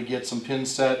to hopefully get some pins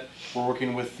set. We're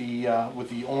working with the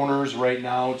owners right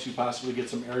now to possibly get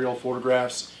some aerial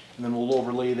photographs, and then we'll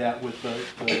overlay that with the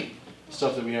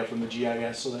stuff that we have from the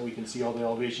GIS so that we can see all the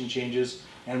elevation changes,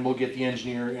 and we'll get the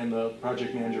engineer and the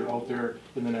project manager out there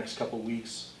in the next couple of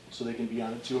weeks so they can be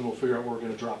on it too, and we'll figure out where we're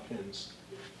going to drop pins.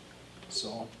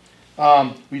 So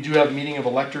we do have a meeting of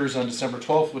electors on December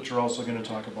 12th, which we're also going to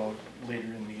talk about later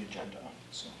in the agenda.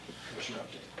 So here's your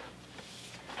update.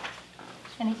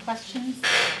 Any questions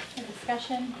or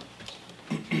discussion?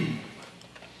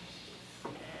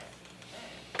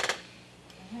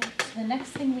 Alright, so the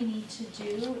next thing we need to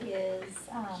do is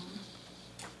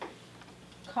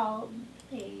call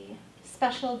a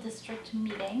special district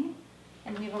meeting,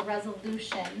 and we have a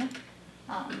resolution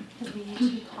because we need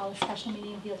to call a special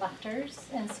meeting of the electors.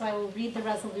 And so I will read the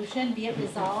resolution. Be it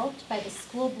resolved by the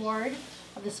school board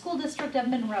of the school district of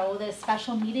Monroe that a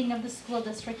special meeting of the school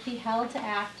district be held to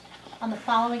act on the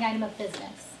following item of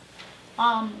business.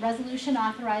 Resolution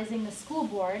authorizing the school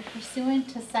board pursuant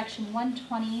to section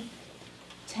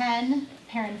 120.10,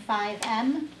 parent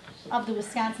 5M of the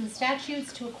Wisconsin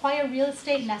statutes to acquire real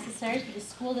estate necessary for the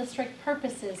school district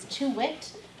purposes, to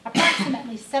wit,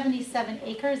 approximately 77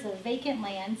 acres of vacant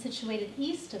land situated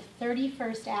east of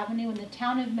 31st Avenue in the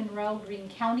town of Monroe, Greene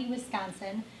County,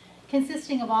 Wisconsin,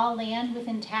 consisting of all land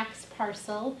within tax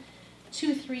parcel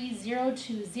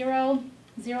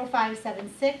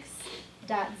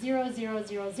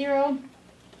 230200576.0000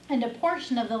 and a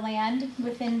portion of the land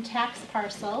within tax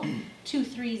parcel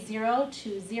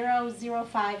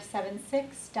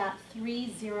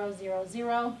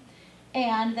 230200576.3000,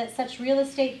 and that such real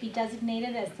estate be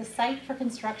designated as the site for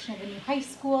construction of a new high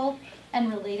school and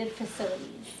related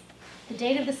facilities. The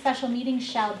date of the special meeting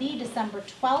shall be December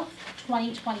 12th,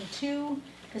 2022.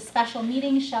 The special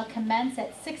meeting shall commence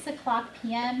at 6:00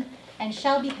 p.m. and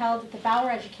shall be held at the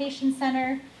Bauer Education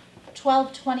Center,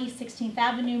 1220 16th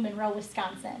Avenue, Monroe,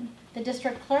 Wisconsin. The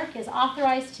district clerk is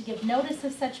authorized to give notice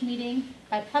of such meeting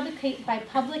by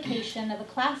publication of a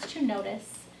Class 2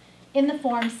 notice in the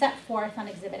form set forth on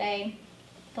Exhibit A,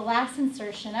 the last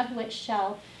insertion of which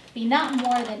shall be not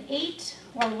more than 8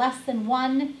 or less than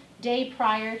 1 day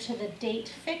prior to the date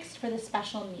fixed for the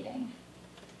special meeting.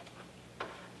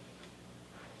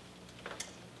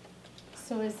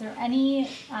 So is there any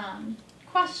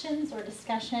questions or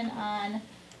discussion on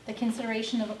the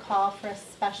consideration of a call for a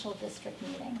special district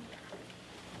meeting?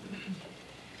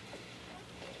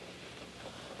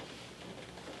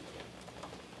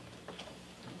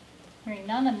 Hearing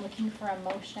none, I'm looking for a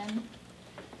motion.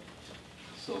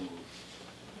 So moved.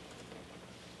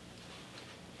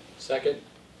 Second?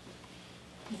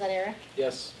 Is that Eric?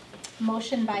 Yes.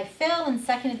 Motion by Phil and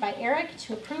seconded by Eric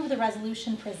to approve the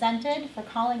resolution presented for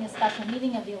calling a special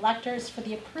meeting of the electors for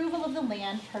the approval of the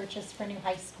land purchased for new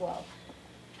high school.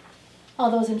 All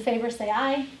those in favor say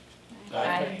aye.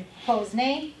 Aye. Opposed,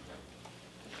 nay.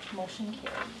 Motion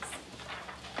carries.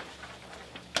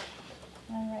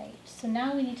 All right, so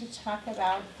now we need to talk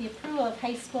about the approval of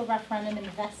high school referendum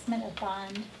investment of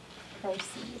bond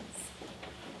proceeds.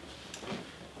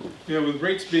 Yeah, with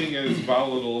rates being as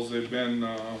volatile as they've been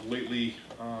lately,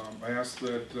 I asked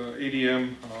that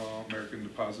ADM, American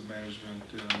Deposit Management,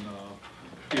 and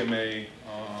PMA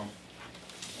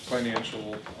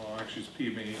Financial, actually it's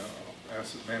PMA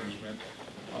Asset Management,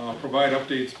 provide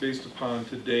updates based upon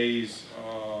today's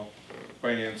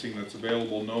financing that's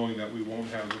available, knowing that we won't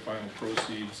have the final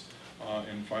proceeds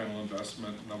and final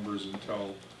investment numbers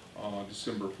until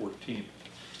December 14th.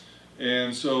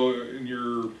 And so in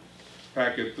your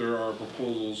packet there are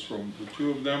proposals from the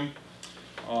 2 of them.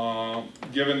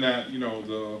 Given that, you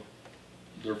know,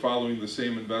 They're following the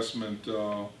same investment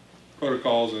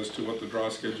protocols as to what the draw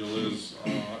schedule is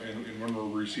and when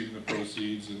we're receiving the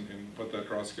proceeds and what that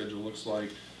draw schedule looks like.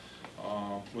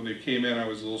 When they came in, I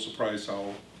was a little surprised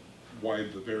how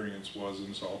wide the variance was,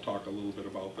 and so I'll talk a little bit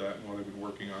about that and what I've been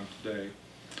working on today.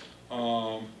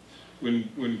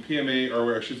 When PMA,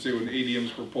 or I should say when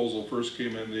ADM's proposal first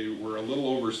came in, they were a little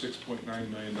over $6.9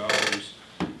 million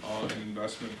in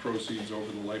investment proceeds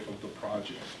over the life of the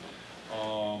project.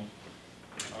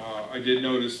 I did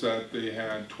notice that they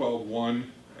had 12/1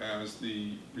 as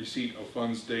the receipt of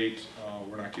funds date.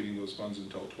 We're not getting those funds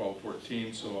until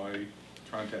 12/14, so I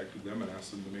contacted them and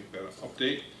asked them to make that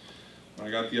update. When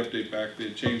I got the update back, they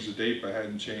had changed the date, but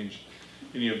hadn't changed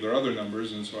any of their other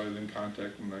numbers, and so I then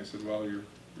contacted them and I said, well, you're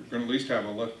going to at least have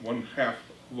 1/2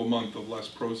 of a month of less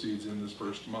proceeds in this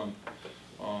first month,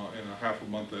 and a half a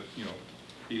month at, you know,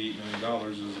 $88 million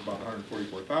is about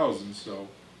 $144,000, so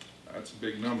that's a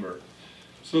big number.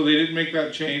 So they didn't make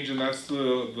that change, and that's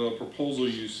the proposal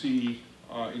you see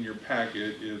in your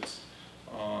packet. It's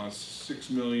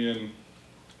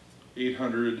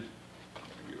 $6,800,000,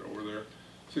 get over there,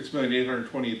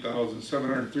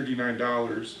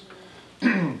 $6,828,739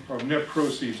 of net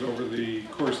proceeds over the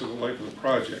course of the life of the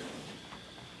project.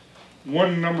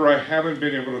 One number I haven't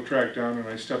been able to track down, and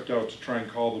I stepped out to try and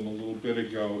call them a little bit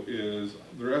ago, is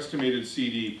their estimated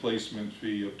CD placement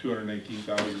fee of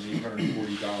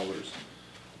 $219,840.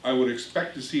 I would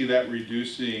expect to see that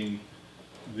reducing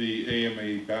the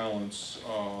AMA balance,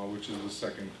 which is the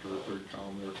second or third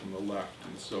column there from the left.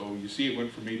 And so you see it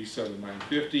went from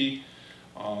 $87,950.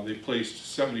 They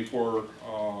placed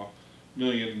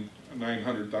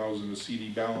 $74,900,000 of CD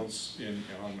balance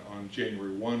on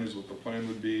January 1 is what the plan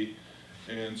would be.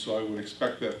 And so I would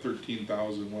expect that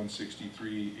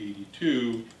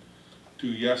 $13,163.82 to,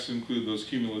 yes, include those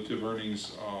cumulative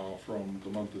earnings from the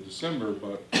month of December,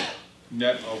 but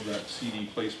net of that CD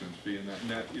placement fee, and that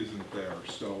net isn't there.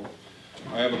 So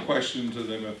I have a question to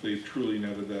them if they've truly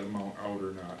netted that amount out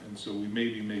or not. And so we may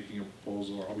be making a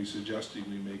proposal, or I'll be suggesting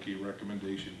we make a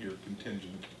recommendation here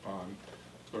contingent upon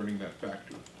learning that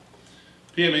factor.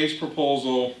 PMA's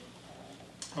proposal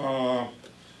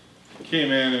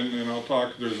came in, and I'll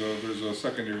talk, there's a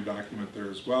secondary document there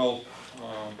as well.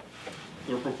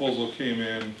 Their proposal came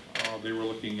in, they were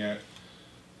looking at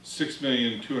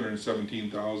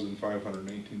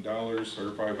 $6,217,519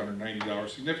 or $590,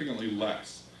 significantly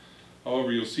less.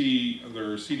 However, you'll see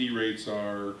their CD rates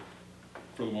are,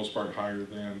 for the most part, higher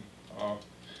than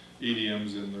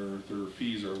ADM's, and their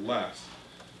fees are less.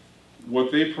 What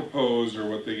they proposed, or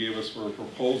what they gave us for a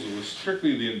proposal, was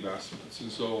strictly the investments.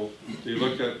 And so they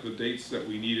looked at the dates that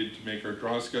we needed to make our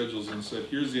draw schedules and said,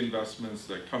 here's the investments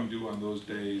that come due on those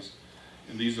days,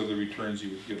 and these are the returns you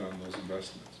would get on those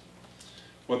investments.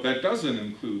 What that doesn't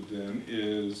include then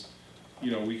is, you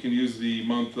know, we can use the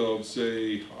month of,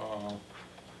 say,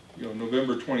 you know,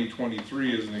 November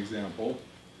 2023 as an example,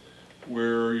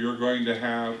 where you're going to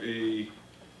have a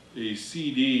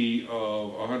CD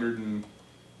of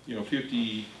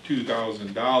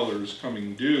 $152,000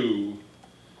 coming due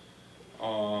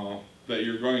that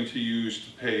you're going to use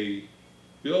to pay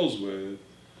bills with,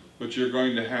 but you're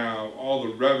going to have all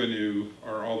the revenue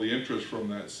or all the interest from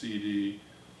that CD.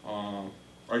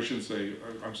 I should say,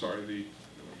 I'm sorry, make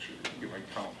sure I get my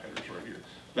column headers right here.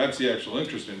 That's the actual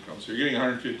interest income. So you're getting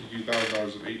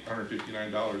 $152,000 of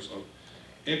 $859 of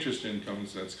interest income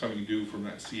that's coming due from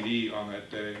that CD on that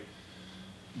day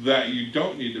that you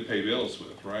don't need to pay bills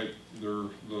with, right? The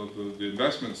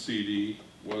investment CD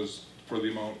was for the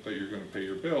amount that you're going to pay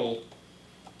your bill.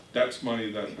 That's money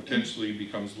that potentially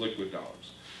becomes liquid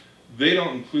dollars. They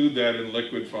don't include that in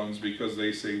liquid funds because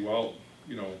they say, well,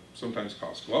 you know, sometimes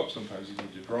costs go up, sometimes you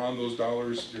need to draw on those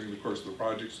dollars during the course of the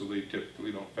project, so they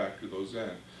typically don't factor those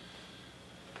in.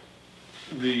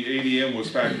 The ADM was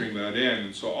factoring that in,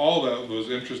 and so all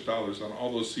those interest dollars on all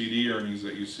those CD earnings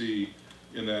that you see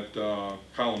in that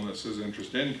column that says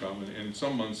interest income, and in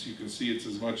some months you can see it's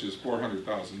as much as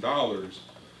 $400,000,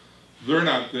 they're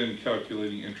not then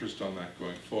calculating interest on that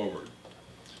going forward.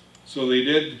 So they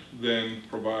did then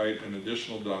provide an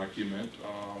additional document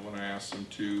when I asked them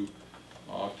to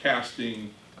casting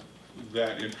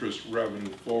that interest revenue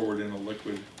forward in a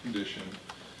liquid condition,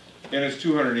 and it's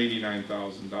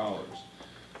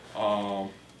 $289,000.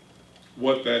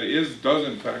 What that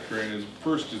doesn't factor in is,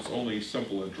 first, it's only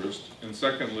simple interest, and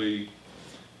secondly,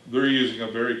 they're using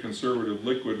a very conservative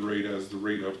liquid rate as the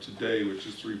rate of today, which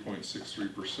is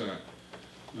 3.63%.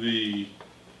 The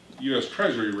U.S.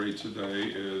 Treasury rate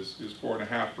today is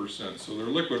 4.5%, so their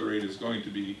liquid rate is going to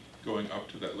be going up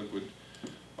to that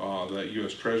that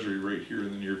U.S. Treasury rate here in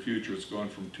the near future. It's going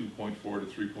from 2.4 to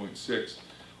 3.6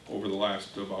 over the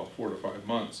last about 4 to 5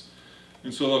 months.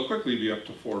 And so they'll quickly be up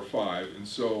to 4 or 5. And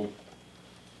so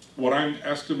what I'm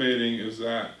estimating is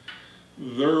that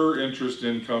their interest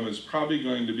income is probably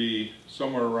going to be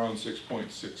somewhere around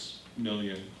 6.6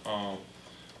 million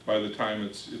by the time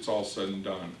it's all said and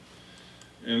done.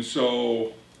 And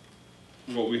so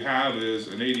what we have is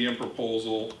an ADM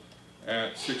proposal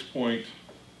at 6.8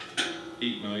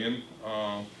 million,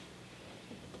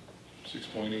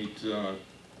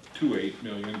 $6.828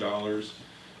 million,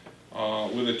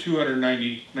 with a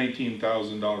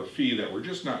 $219,000 fee that we're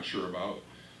just not sure about,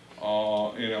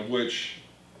 and of which,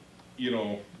 you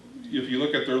know, if you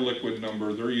look at their liquid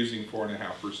number, they're using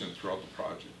 4.5% throughout the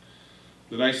project.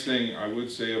 The nice thing I would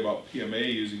say about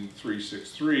PMA using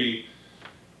 363,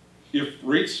 if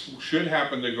rates should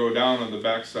happen to go down on the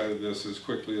backside of this as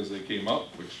quickly as they came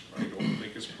up, which I don't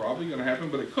think is probably going to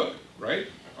happen, but it could, right?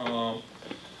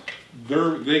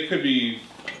 They could be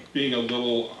being a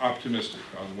little optimistic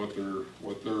on what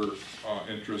their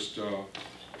interest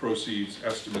proceeds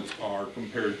estimates are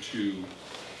compared to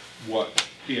what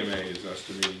PMA is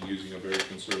estimating using a very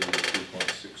conservative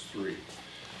 3.63.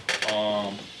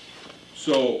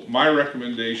 So my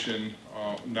recommendation,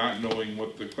 not knowing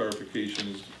what the clarification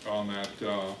is on that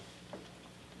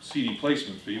CD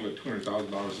placement fee, but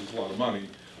 $200,000 is a lot of money,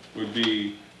 would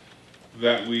be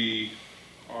that we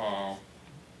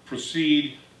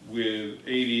proceed with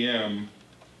ADM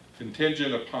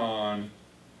contingent upon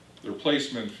their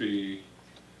placement fee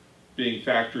being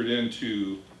factored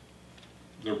into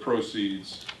their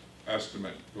proceeds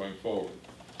estimate going forward.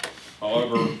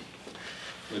 However,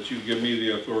 that you give me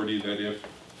the authority that if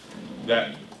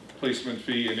that placement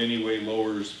fee in any way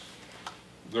lowers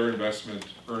their investment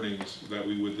earnings, that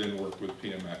we would then work with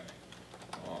PMA.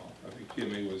 I think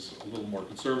PMA was a little more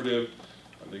conservative.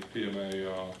 I think PMA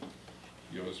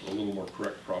is a little more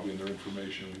correct probably in their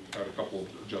information. We've had a couple of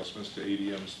adjustments to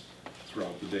ADMs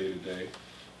throughout the day-to-day.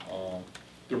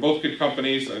 They're both good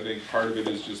companies. I think part of it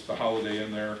is just the holiday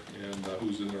in there and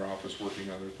who's in their office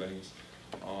working on their things.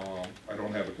 I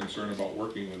don't have a concern about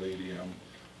working with ADM.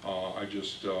 I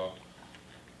just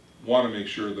want to make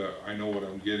sure that I know what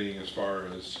I'm getting as far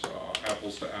as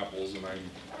apples to apples, and I'm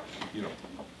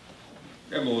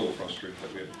a little frustrated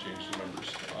that we had to change the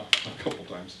numbers a couple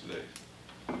times today.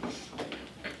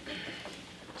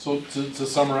 So to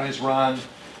summarize, Ron,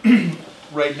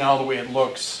 right now the way it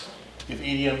looks, if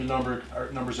ADM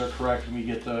numbers are correct and we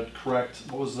get the correct,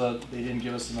 what was they didn't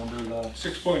give us the number,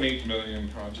 6.8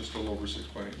 million, just a little over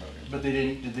 6.8 million. But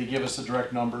did they give us a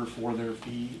direct number for their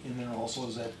fee in there also?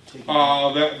 Is that taken?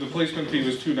 The placement fee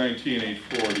was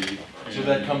 $219,840. So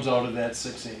that comes out of that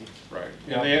 6.8. Right,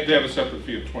 Yeah. and they have a separate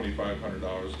fee of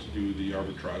 $2,500 to do the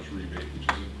arbitrage rebate, which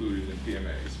is included in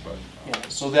PMAs, but. Yeah,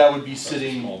 so that would be that's a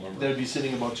sitting, small number. that would be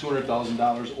sitting about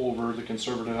 $200,000 over the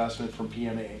conservative estimate from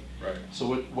PMA. Right.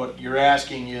 So what you're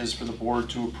asking is for the board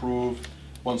to approve,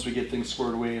 once we get things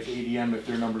squared away, if ADM, if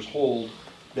their numbers hold,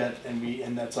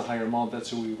 and that's a higher amount, that's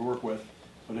who we would work with.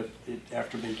 But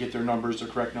after they get their numbers, their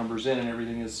correct numbers in, and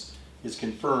everything is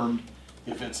confirmed,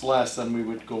 if it's less, then we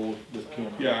would go with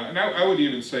PMA. Yeah, and I would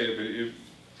even say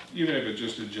even if it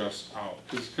just adjusts out,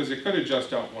 because it could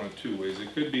adjust out one of two ways.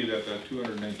 It could be that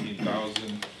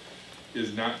 219,000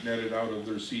 is not netted out of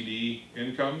their CD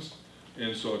incomes,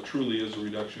 and so it truly is a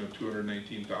reduction of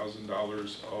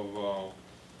 $219,000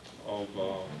 of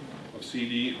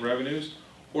CD revenues.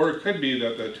 Or it could be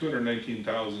that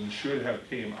 219,000 should have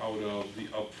came out of the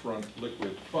upfront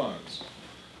liquid funds.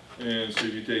 And so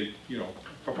if you take, a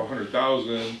couple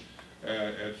 $100,000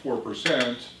 at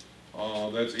 4%,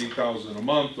 that's $8,000 a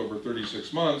month over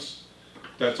 36 months.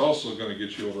 That's also going to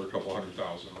get you over a couple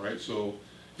 $100,000, right? So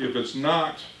if it's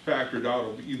not factored out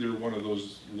of either one of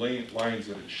those lines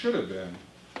that it should have been,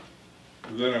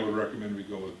 then I would recommend we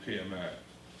go with PMA.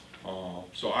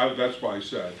 That's why I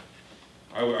said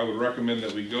I would recommend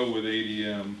that we go with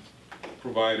ADM,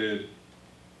 provided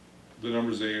the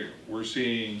numbers we're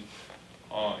seeing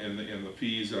and the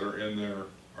fees that are in there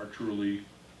are truly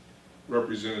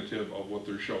representative of what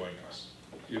they're showing us.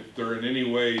 If they're in any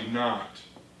way not,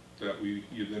 that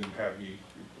you then have me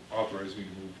authorize me to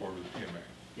move forward with PMA.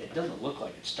 Yeah, it doesn't look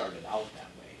like it started out that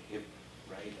way,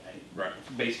 right? Right.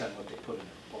 Based on what they put in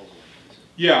the proposal.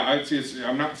 Yeah,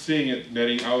 I'm not seeing it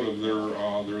netting out of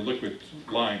their liquid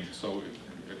line, so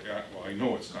well, I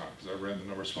know it's not, because I ran the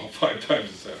numbers about 5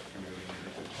 times this afternoon.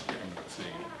 I'm not seeing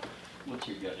it. What's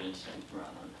your gut instinct, Ron,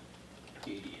 on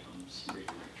ADM's rate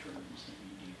of returns? I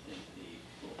mean, do you think they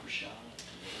overshot?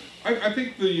 I think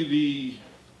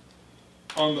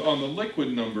on the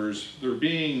liquid numbers, they're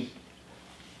being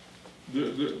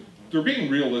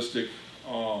realistic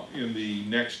in the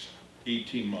next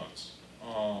 18 months.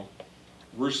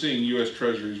 We're seeing US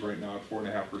Treasuries right now at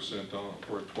 4.5%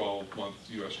 for a 12-month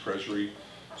US Treasury.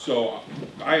 So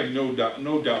I have no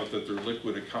doubt that their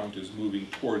liquid account is moving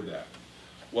toward that.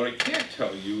 What I can't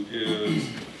tell you is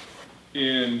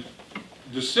in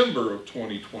December of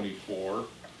 2024,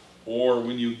 or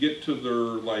when you get to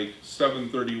their like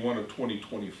 7/31 of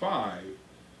 2025,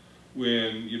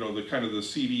 when the kind of the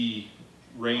CD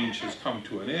range has come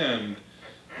to an end,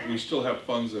 we still have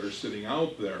funds that are sitting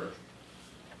out there.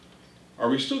 Are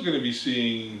we still going to be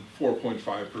seeing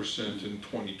 4.5% in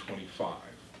 2025?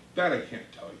 That I can't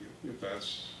tell you if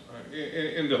that's,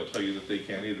 and they'll tell you that they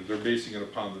can't either. They're basing it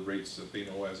upon the rates that they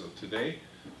know as of today.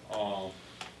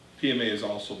 PMA is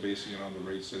also basing it on the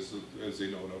rates as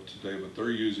they know it of today, but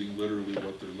they're using literally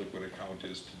what their liquid account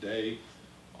is today.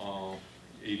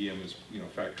 ADM is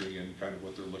factoring in kind of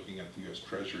what they're looking at the US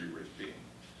Treasury rate being.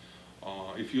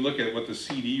 If you look at what the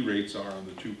CD rates are on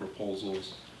the two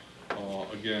proposals,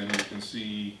 again, you can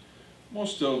see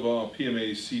most of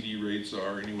PMA's CD rates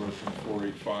are anywhere from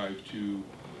 4.85 to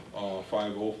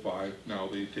 5.05. Now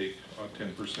they take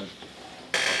 10%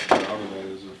 out of that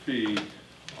as a fee.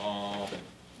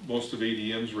 Most of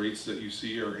ADM's rates that you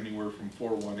see are anywhere from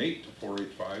 4.18 to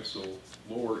 4.85, so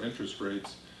lower interest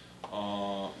rates.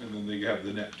 And then they have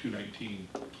the net 219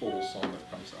 total sum that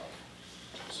comes out.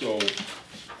 So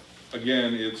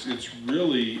again, it's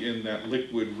really in that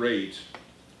liquid rate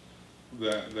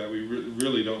that we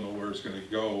really don't know where it's going to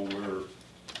go,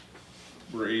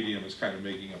 where ADM is kind of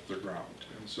making up their ground,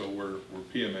 and so where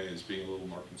PMA is being a little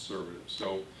more conservative.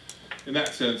 So in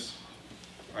that sense,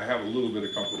 I have a little bit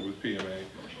of comfort with PMA.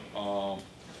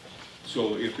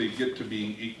 So if they get to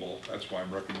being equal, that's why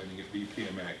I'm recommending it be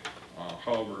PMA.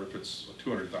 However, if it's a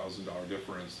 $200,000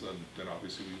 difference, then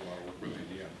obviously we want to work with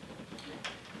ADM.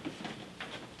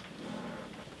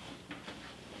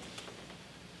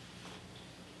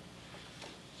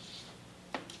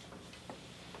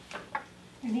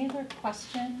 Any other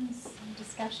questions,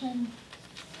 discussion?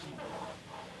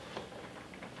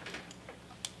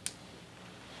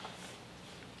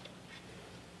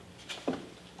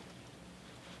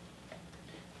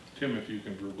 Tim, if you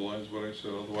can verbalize what I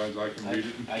said, otherwise I can read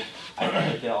it.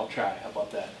 I'll try, how about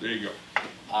that? There you go.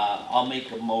 I'll make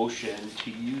a motion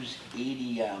to use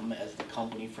ADM as the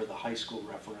company for the high school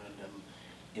referendum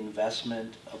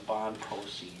investment of bond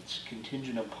proceeds,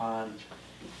 contingent upon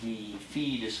the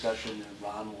fee discussion that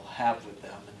Ron will have with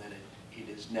them, and then it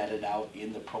is netted out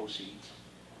in the proceeds.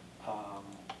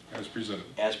 As presented.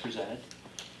 As presented.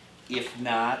 If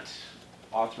not,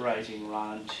 authorizing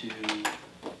Ron to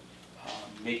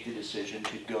make the decision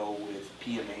to go with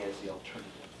PMA as the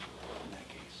alternative in that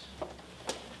case.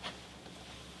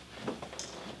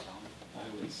 I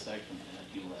would second that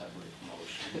elaborate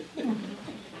motion.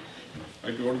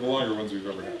 Might be one of the longer ones we've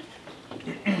ever had.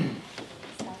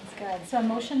 Sounds good. So a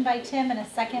motion by Tim and a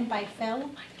second by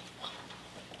Phil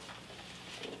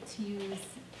to use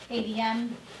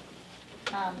ADM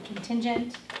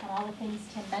contingent on all the things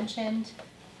Tim mentioned,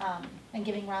 and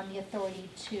giving Ron the authority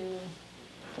to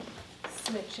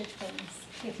switch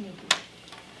if need be.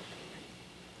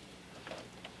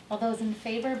 All those in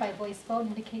favor by voice vote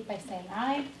indicate by saying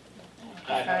aye.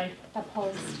 Aye.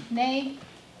 Opposed, nay.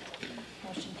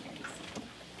 Motion carries.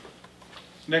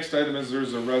 Next item is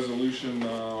there's a resolution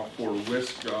for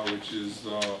WISC, which is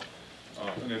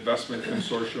an investment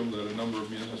consortium that a number of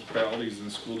municipalities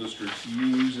and school districts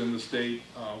use in the state.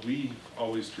 We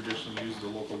always traditionally use the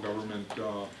local government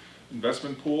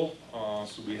investment pool,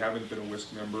 so we haven't been a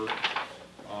WISC member.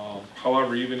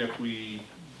 However, even if we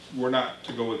were not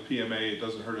to go with PMA, it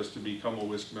doesn't hurt us to become a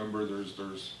WISC member. There's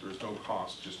no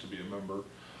cost just to be a member,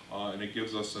 and it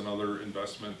gives us another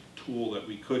investment tool that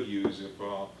we could use if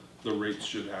the rates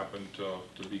should happen to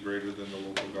be greater than the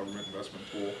local government investment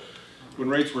pool. When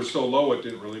rates were so low, it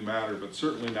didn't really matter, but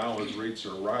certainly now as rates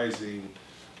are rising,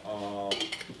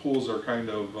 the pools are kind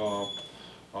of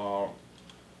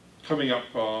coming up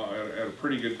at a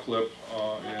pretty good clip,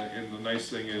 and the nice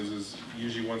thing is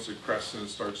usually once it crests and it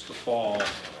starts to fall,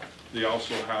 they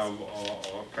also have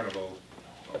kind of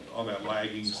on that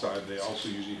lagging side, they also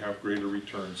usually have greater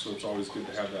returns, so it's always good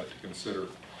to have that to consider.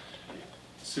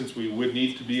 Since we would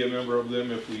need to be a member of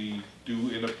them if we do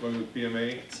end up going with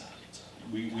PMA,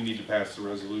 we need to pass the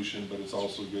resolution, but it's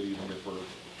also good even if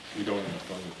we don't end up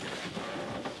going with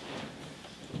PMA.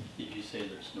 Did you say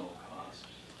there's no cost?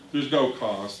 There's no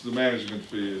cost. The management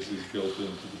fee is built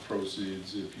into the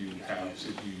proceeds if you use the account.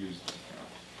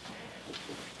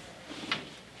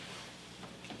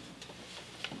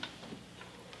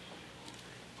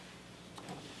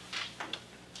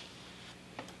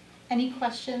 Any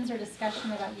questions or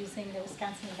discussion about using the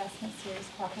Wisconsin Investment Series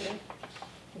cooperative?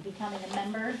 of becoming a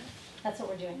member. That's what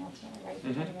we're doing ultimately, right?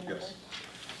 Becoming a member. Yes.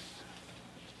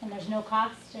 And there's no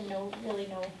cost and no, really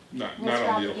no Not risk or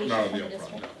on the obligation not on from the the upfront,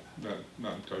 district. no.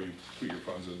 Not until you put your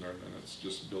funds in there, then it's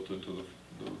just built into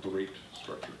the rate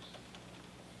structure.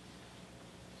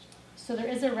 So there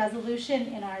is a resolution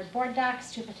in our board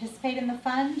docs to participate in the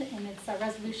fund, and it's a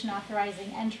resolution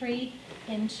authorizing entry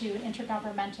into an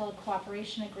intergovernmental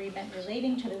cooperation agreement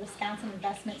relating to the Wisconsin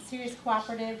Investment Series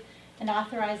Cooperative and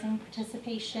authorizing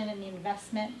participation in the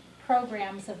investment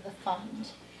programs of the fund.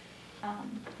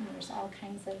 And there's all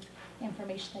kinds of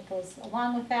information that goes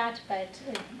along with that, but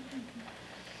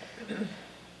it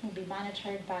will be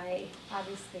monitored by,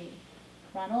 obviously,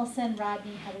 Ron Olson,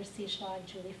 Rodney, Heather Seeschlag,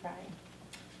 Julie Fry.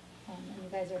 And you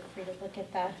guys are free to look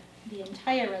at the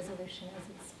entire resolution as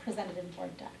it's presented in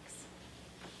board docs.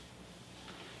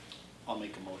 I'll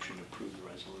make a motion to approve the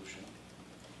resolution.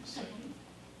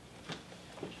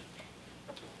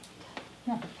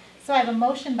 So I have a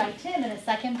motion by Tim and a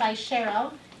second by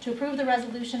Cheryl to approve the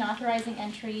resolution authorizing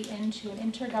entry into an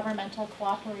intergovernmental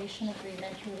cooperation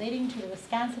agreement relating to the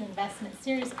Wisconsin Investment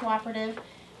Series Cooperative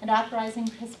and authorizing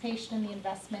participation in the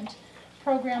investment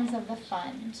programs of the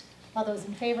fund. All those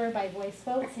in favor by voice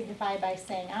vote signify by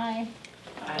saying aye.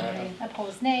 Aye.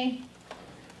 Opposed, nay.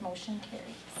 Motion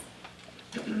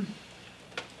carries.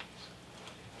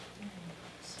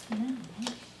 Now,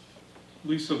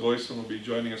 Lisa Voisin will be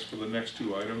joining us for the next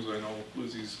two items. I know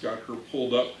Lizzie's got her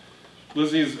pulled up.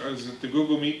 Lizzie, is it the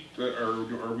Google Meet, or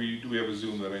do we have a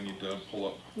Zoom that I need to pull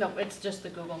up? No, it's just the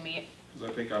Google Meet. Because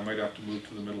I think I might have to move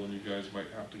to the middle and you guys might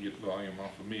have to get volume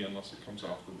off of me unless it comes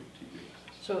off the big TV.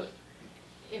 So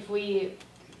if we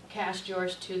cast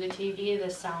yours to the TV, the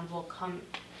sound will come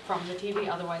from the TV,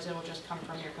 otherwise it will just come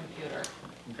from your computer.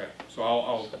 Okay, so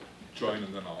I'll join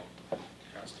and then I'll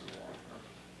cast it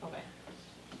along. Okay.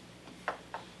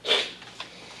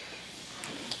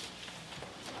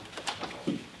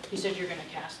 You said you're gonna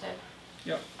cast it?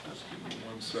 Yep, just give me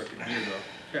 1 second here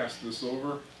to cast this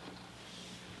over.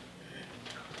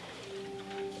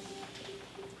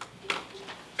 Did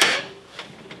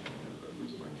I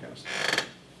lose my cast? I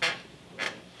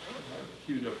had it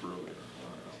queued up earlier. All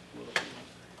right, I'll pull it up.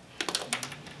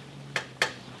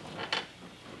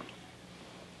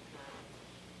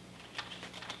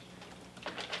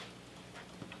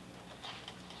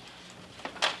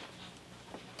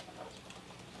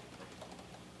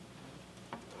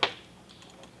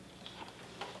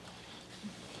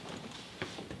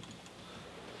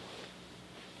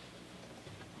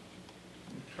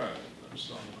 Okay,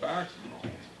 there's on the back, and I'll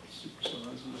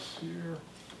supersize this here.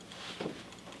 Oops,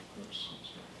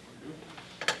 that's not what I do.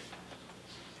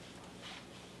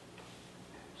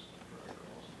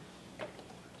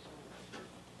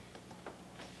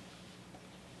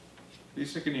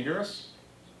 Lisa, can you hear us?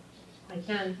 I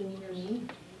can you hear me?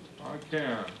 I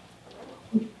can.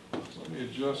 Let me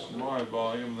adjust my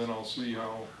volume, then I'll see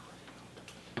how.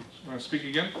 Want to speak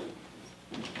again?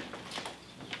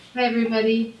 Hi,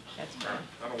 everybody. That's fine.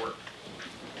 That'll work.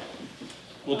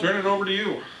 We'll turn it over to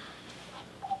you.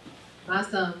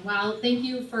 Awesome. Well, thank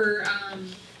you for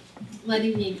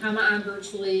letting me come on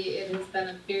virtually. It has been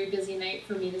a very busy night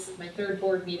for me. This is my third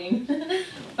board meeting.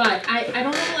 But I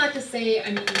don't have a lot to say.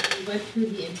 I mean, we went through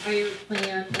the entire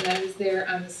plan when I was there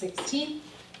on the 16th.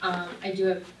 I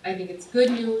think it's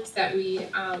good news that we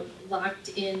locked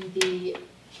in the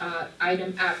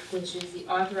item F, which is the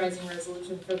authorizing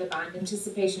resolution for the bond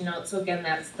anticipation note. So again,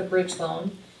 that's the bridge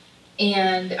loan.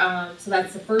 And so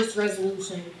that's the first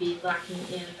resolution, would be locking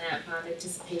in that bond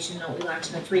anticipation note. We locked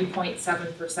in a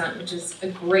 3.7%, which is a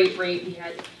great rate. We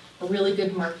had a really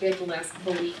good market the last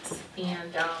couple of weeks,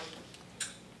 and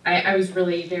I was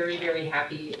really very, very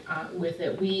happy with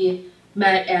it. We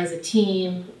met as a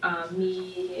team,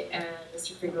 me and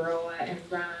Mr. Figueroa and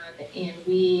Ron, and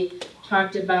we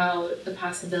talked about the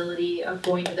possibility of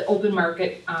going to the open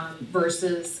market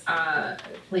versus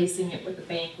placing it with the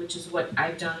bank, which is what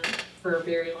I've done for a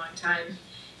very long time.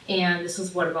 And this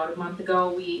was about a month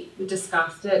ago. We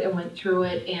discussed it and went through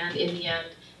it, and in the end,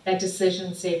 that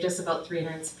decision saved us about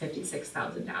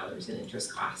 $356,000 in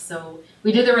interest costs. So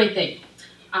we did the right thing.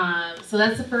 So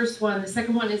that's the first one. The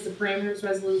second one is the parameters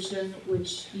resolution,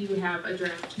 which you have a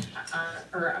draft,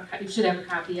 you should have a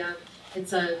copy of.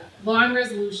 It's a long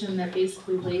resolution that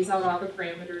basically lays out all the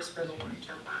parameters for the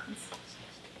long-term bonds.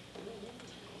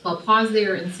 So I'll pause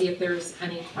there and see if there's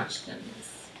any questions.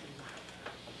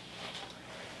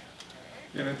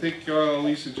 And I think,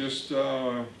 Lisa, just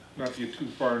not to get too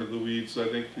far into the weeds, I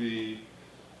think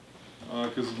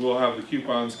because we'll have the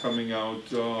coupons coming out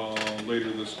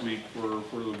later this week for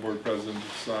the board president to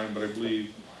sign, but I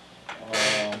believe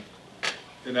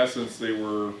in essence they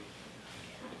were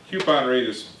coupon rate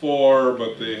is 4,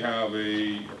 but they have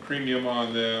a premium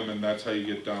on them, and that's how you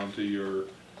get down to your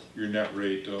net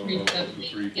rate of the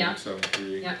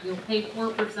 3.73. Yeah, you'll pay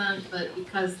 4%, but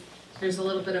because there's a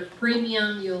little bit of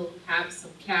premium, you'll have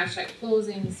some cash at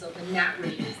closing, so the net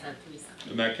rate is that 3 cents.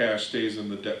 And that cash stays in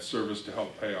the debt service to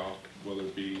help pay off, whether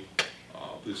it be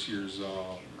this year's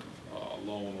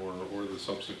loan or the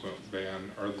subsequent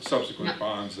Yep.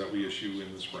 bonds that we issue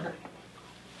in the spring.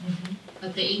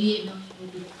 But the 88 million will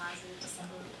be deposited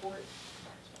December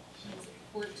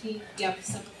 14th. Yep,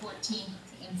 December 14th,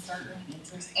 and start earning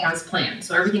interest as planned.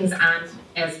 So everything's on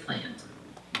as planned.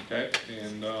 Okay,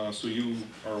 and so you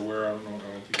are aware, I don't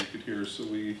think you could hear, so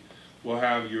we'll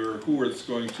have who it's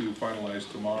going to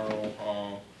finalize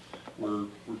tomorrow. We're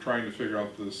trying to figure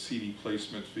out the CD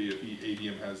placement fee, if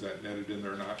ADM has that netted in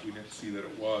there or not. We didn't see that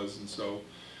it was, and so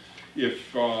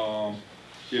if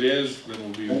it is, then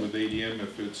we'll be with ADM.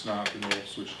 If it's not, then we'll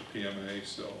switch to PMA,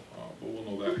 so, but we'll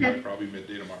know that by probably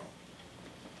midday tomorrow.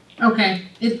 Okay,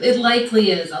 it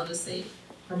likely is, I'll just say,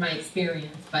 from my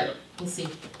experience, but we'll see.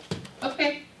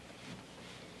 Okay.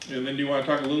 And then do you want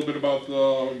to talk a little bit about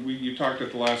you talked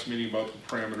at the last meeting about the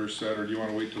parameters set, or do you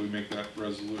want to wait till we make that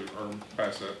resolution, or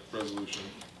pass that resolution?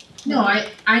 No,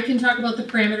 I can talk about the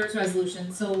parameters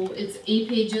resolution. So it's 8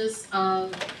 pages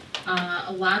of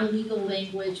a lot of legal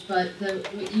language, but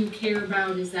what you care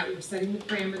about is that we're setting the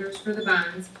parameters for the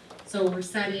bonds. So we're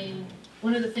setting,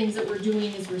 one of the things that we're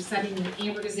doing is we're setting the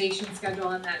amortization schedule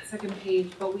on that second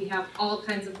page, but we have all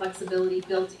kinds of flexibility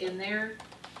built in there.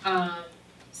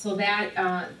 So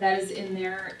that is in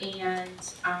there,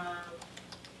 and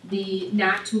the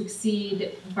not to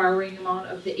exceed borrowing amount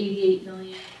of the 88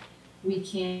 million. We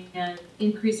can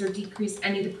increase or decrease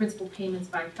any of the principal payments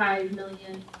by 5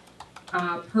 million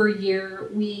per year.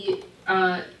 We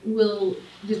will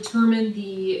determine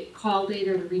the call date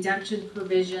or the redemption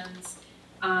provisions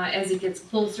as it gets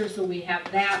closer, so we have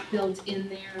that built in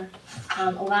there.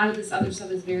 A lot of this other stuff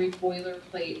is very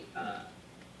boilerplate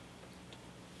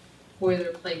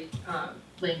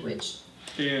language.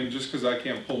 And just because I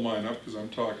can't pull mine up because I'm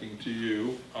talking to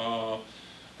you,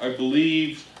 I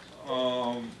believe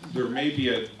there may be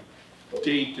a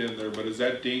date in there, but is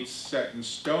that date set in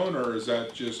stone, or is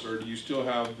that just, or do you still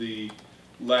have the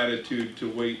latitude to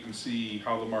wait and see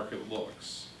how the market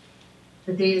looks?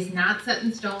 The date is not set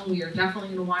in stone. We are definitely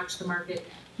going to watch the market.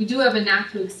 We do have a not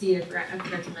to exceed, I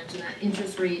forgot to mention that,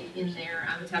 interest rate in there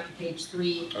on the top of page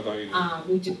 3. I thought you did.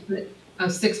 We do put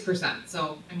 6%.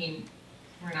 So, I mean,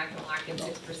 we're not going to lock in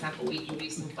 6%, but we give you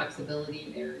some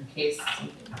flexibility there in case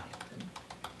something happens.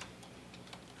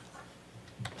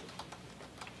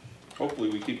 Hopefully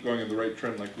we keep going in the right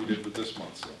trend like we did with this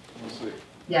month, so we'll see.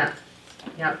 Yeah,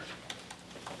 yep.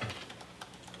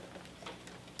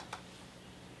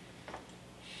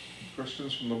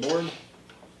 Questions from the board?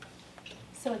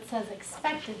 So it says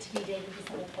expected to be dated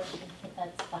December 14th, but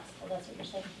that's flexible, that's what you're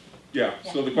saying? Yeah,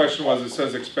 so the question was, it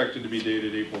says expected to be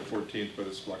dated April 14th, but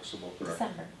it's flexible, correct?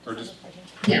 December. Or just,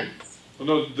 14th. Yeah. well,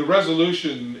 no, the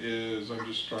resolution is, I'm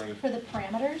just trying to, For the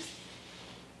parameters?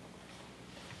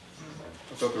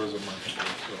 I thought there was a month,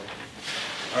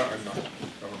 so, I'm not, I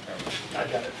don't have it. I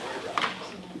got it for you,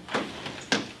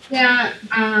 Rob.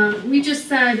 Yeah, we just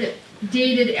said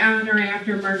dated on or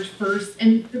after March 1st.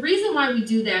 And the reason why we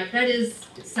do that, that is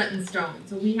set in stone.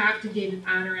 So we have to date it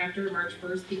on or after March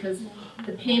 1st because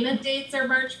the payment dates are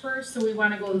March 1st, so we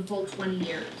want to go the full 20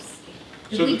 years.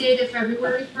 If So we date it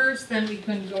February 1st, then we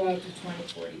couldn't go out to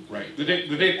 2040. Right, the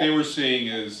date they were seeing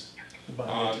is The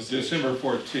bond anticipation. December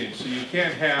 14th, so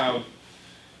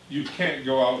you can't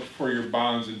go out for your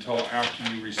bonds until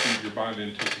after you receive your bond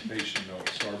anticipation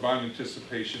notes. So our bond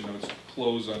anticipation notes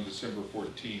close on December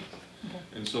 14th.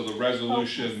 And so the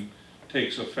resolution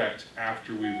takes effect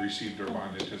after we've received our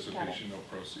bond anticipation note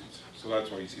proceeds. So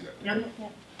that's why you see that. Yep.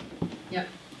 Yep.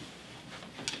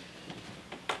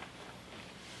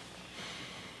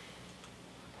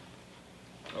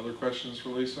 Other questions for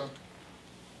Lisa?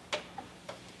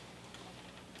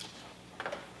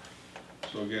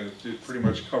 So again, it pretty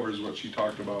much covers what she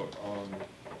talked about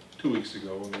 2 weeks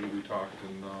ago when we talked,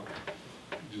 and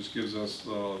it just gives us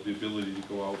the ability to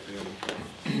go out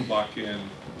and lock in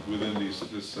within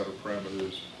this set of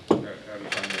parameters at a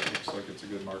time that looks like it's a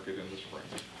good market in the spring.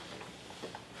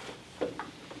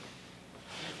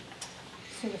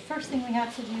 So the first thing we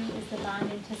have to do is the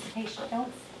bond anticipation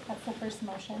notes. That's the first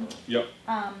motion. Yep.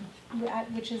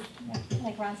 Which is,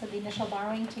 like Ron said, the initial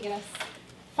borrowing to get us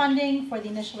funding for the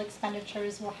initial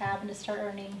expenditures we'll have and to start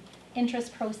earning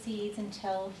interest proceeds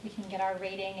until we can get our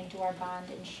rating and do our bond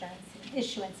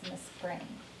issuance in the spring.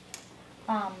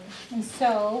 And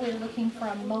so we're looking for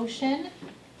a motion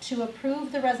to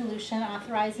approve the resolution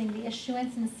authorizing the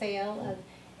issuance and sale of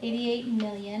 88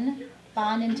 million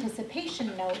bond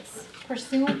anticipation notes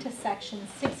pursuant to section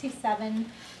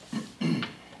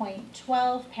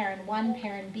 67.12, parent 1,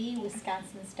 parent B,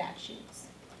 Wisconsin statutes.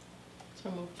 So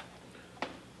moved.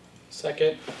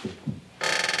 Second.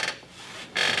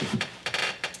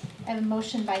 I have a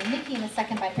motion by Nikki and a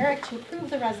second by Eric to approve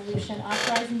the resolution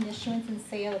authorizing the issuance and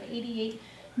sale of 88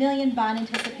 million bond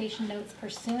anticipation notes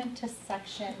pursuant to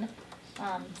section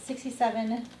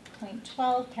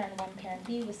 67.12, parent 1, parent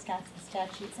B, Wisconsin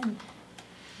statutes. And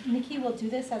Nikki will do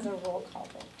this as a roll call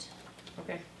vote.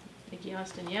 Okay. Nikki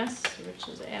Austin, yes. Rich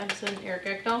is absent. Eric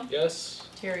Ekdahl? Yes.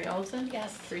 Terry Ellison?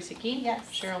 Yes. Teresa Keen? Yes.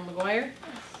 Cheryl McGuire?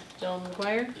 Dylan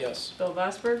McGuire? Yes. Bill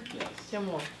Vosberg? Yes. Tim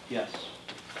Wolf? Yes.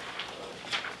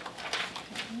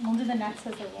 We'll do the next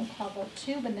as a roll call vote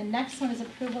too, but the next one is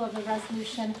approval of the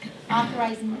resolution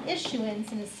authorizing the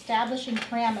issuance and establishing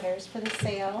parameters for the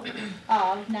sale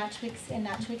of not to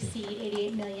exceed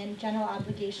 88 million general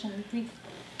obligation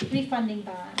refunding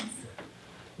bonds.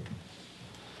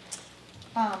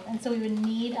 And so we would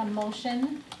need a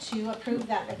motion to approve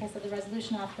that, like I said, the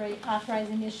resolution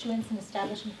authorizing the issuance and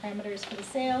establishing parameters for the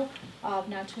sale of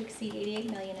not to exceed 88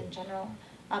 million in general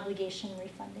obligation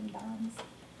refunding bonds.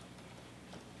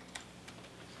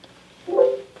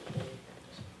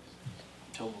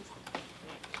 So moved.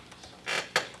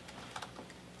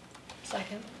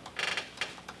 Second.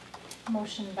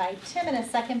 Motion by Tim and a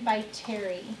second by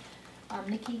Terry.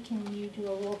 Nikki, can you do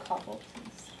a roll call vote,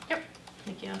 please? Yep.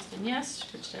 Nikki Austin, yes.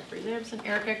 Rich Jeffrey is absent.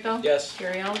 Eric Ekdahl? Yes.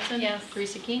 Terry Ellison? Yes.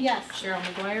 Teresa Keen? Yes. Cheryl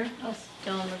McGuire? Yes.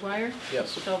 Dylan McGuire?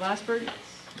 Yes. Bill Vosberg?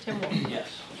 Tim Wolf? Yes.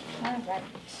 All right.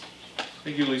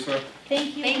 Thank you, Lisa.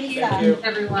 Thank you, Thank you. Lisa. Thank you.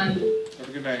 Everyone. Have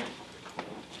a good night.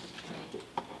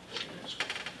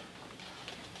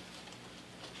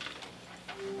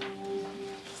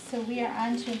 So we are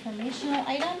on to informational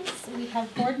items. We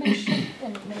have board membership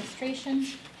and administration.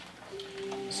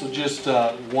 So just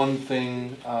one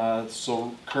thing,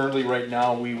 so currently right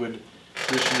now, we would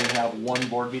traditionally have one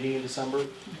board meeting in December.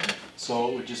 So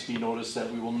it would just be noticed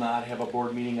that we will not have a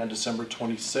board meeting on December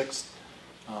 26th,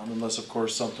 unless of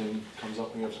course something comes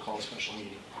up and we have to call a special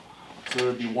meeting. So there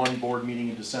would be one board meeting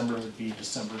in December, it would be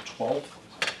December 12th,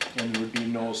 and there would be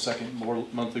no second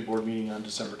monthly board meeting on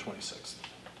December 26th.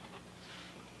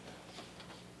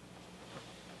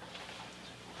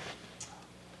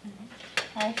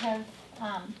 I have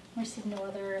received no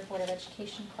other Board of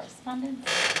Education correspondence.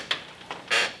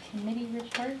 Committee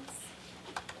reports.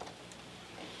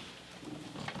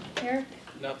 Eric?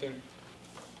 Nothing.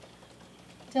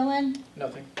 Dylan?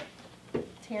 Nothing.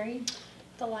 Terry?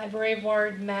 The library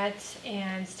board met,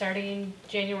 and starting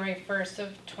January 1st of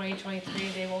 2023,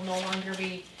 they will no longer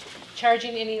be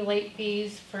charging any late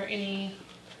fees for any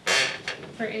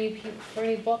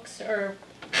books or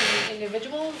any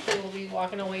individuals. They will be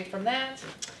walking away from that.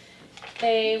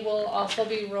 They will also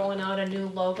be rolling out a new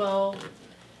logo,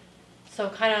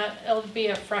 so it'll be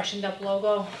a freshened up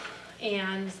logo,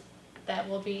 and that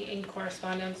will be in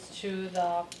correspondence to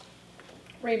the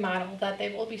remodel that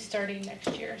they will be starting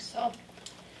next year. So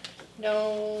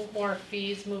no more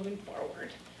fees moving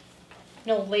forward.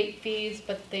 No late fees,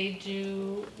 but they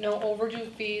do, no overdue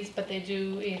fees, but they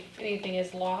do, if anything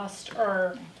is lost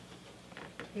or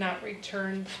not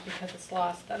returned because it's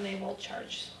lost, then they will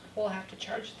charge, we'll have to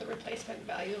charge the replacement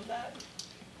value of that.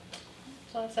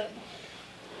 So that's it.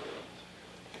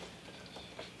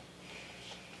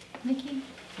 Nikki?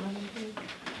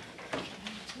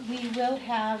 We will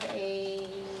have a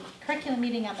curriculum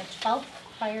meeting on the 12th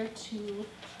prior to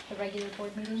the regular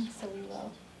board meeting, so we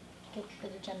will get the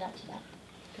agenda up to that.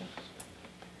 Okay.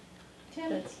 Tim?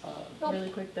 That's, really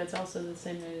quick, that's also the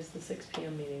same night as the 6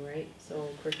 p.m. meeting, right? So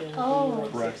curriculum Oh. will be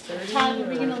like Correct. 6:30? Todd, are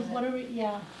we or- gonna, what are we,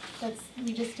 yeah,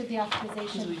 we just did the Because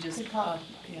authorization we just, to call,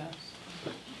 yeah.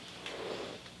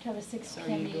 to have a 6 So are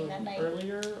p.m. you meeting that going night.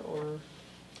 earlier, or?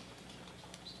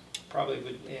 Probably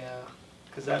would, yeah,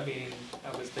 because that meeting,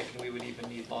 I was thinking we would even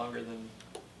need longer than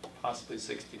possibly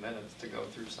 60 minutes to go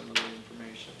through some of the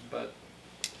information, but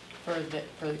For the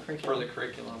for curriculum? the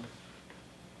curriculum.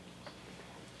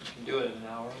 You can do it in an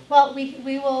hour. Well, we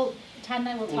will, Todd and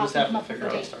I will We'll talk just and have come to up with figure a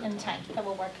out date start and time. time that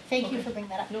will work. Thank you Okay. for bringing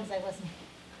that up, because I wasn't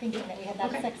thinking that we had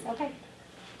that at Okay. 6, okay.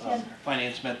 Uh, Tim?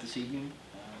 Finance met this evening.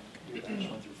 We just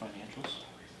went through financials.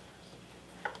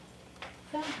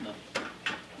 Phil? No.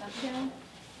 Jill?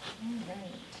 All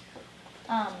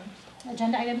right.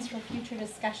 Agenda items for future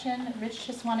discussion. Rich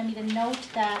just wanted me to note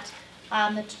that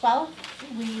on the 12th,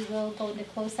 we will go into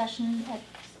closed session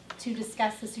to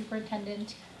discuss the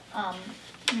superintendent,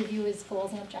 review his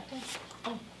goals and objectives.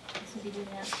 Oh. So we'll be doing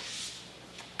that.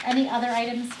 Any other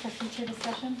items for future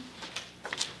discussion?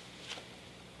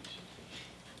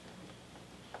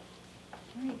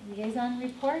 All right, liaison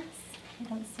reports. I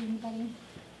don't see anybody.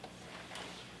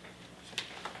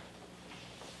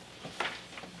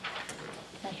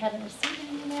 I haven't received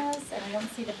any emails, and I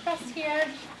don't see the press here.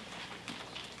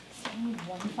 So I need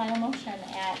one final motion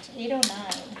at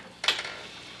 8:09.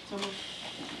 So moved.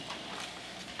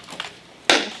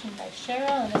 Motion by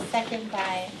Cheryl and a second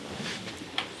by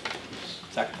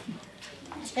Second.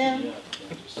 Tim.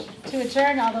 To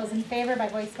adjourn, all those in favor by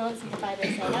voice vote, signify by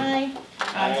saying aye.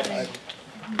 Aye.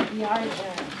 We are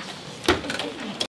adjourned.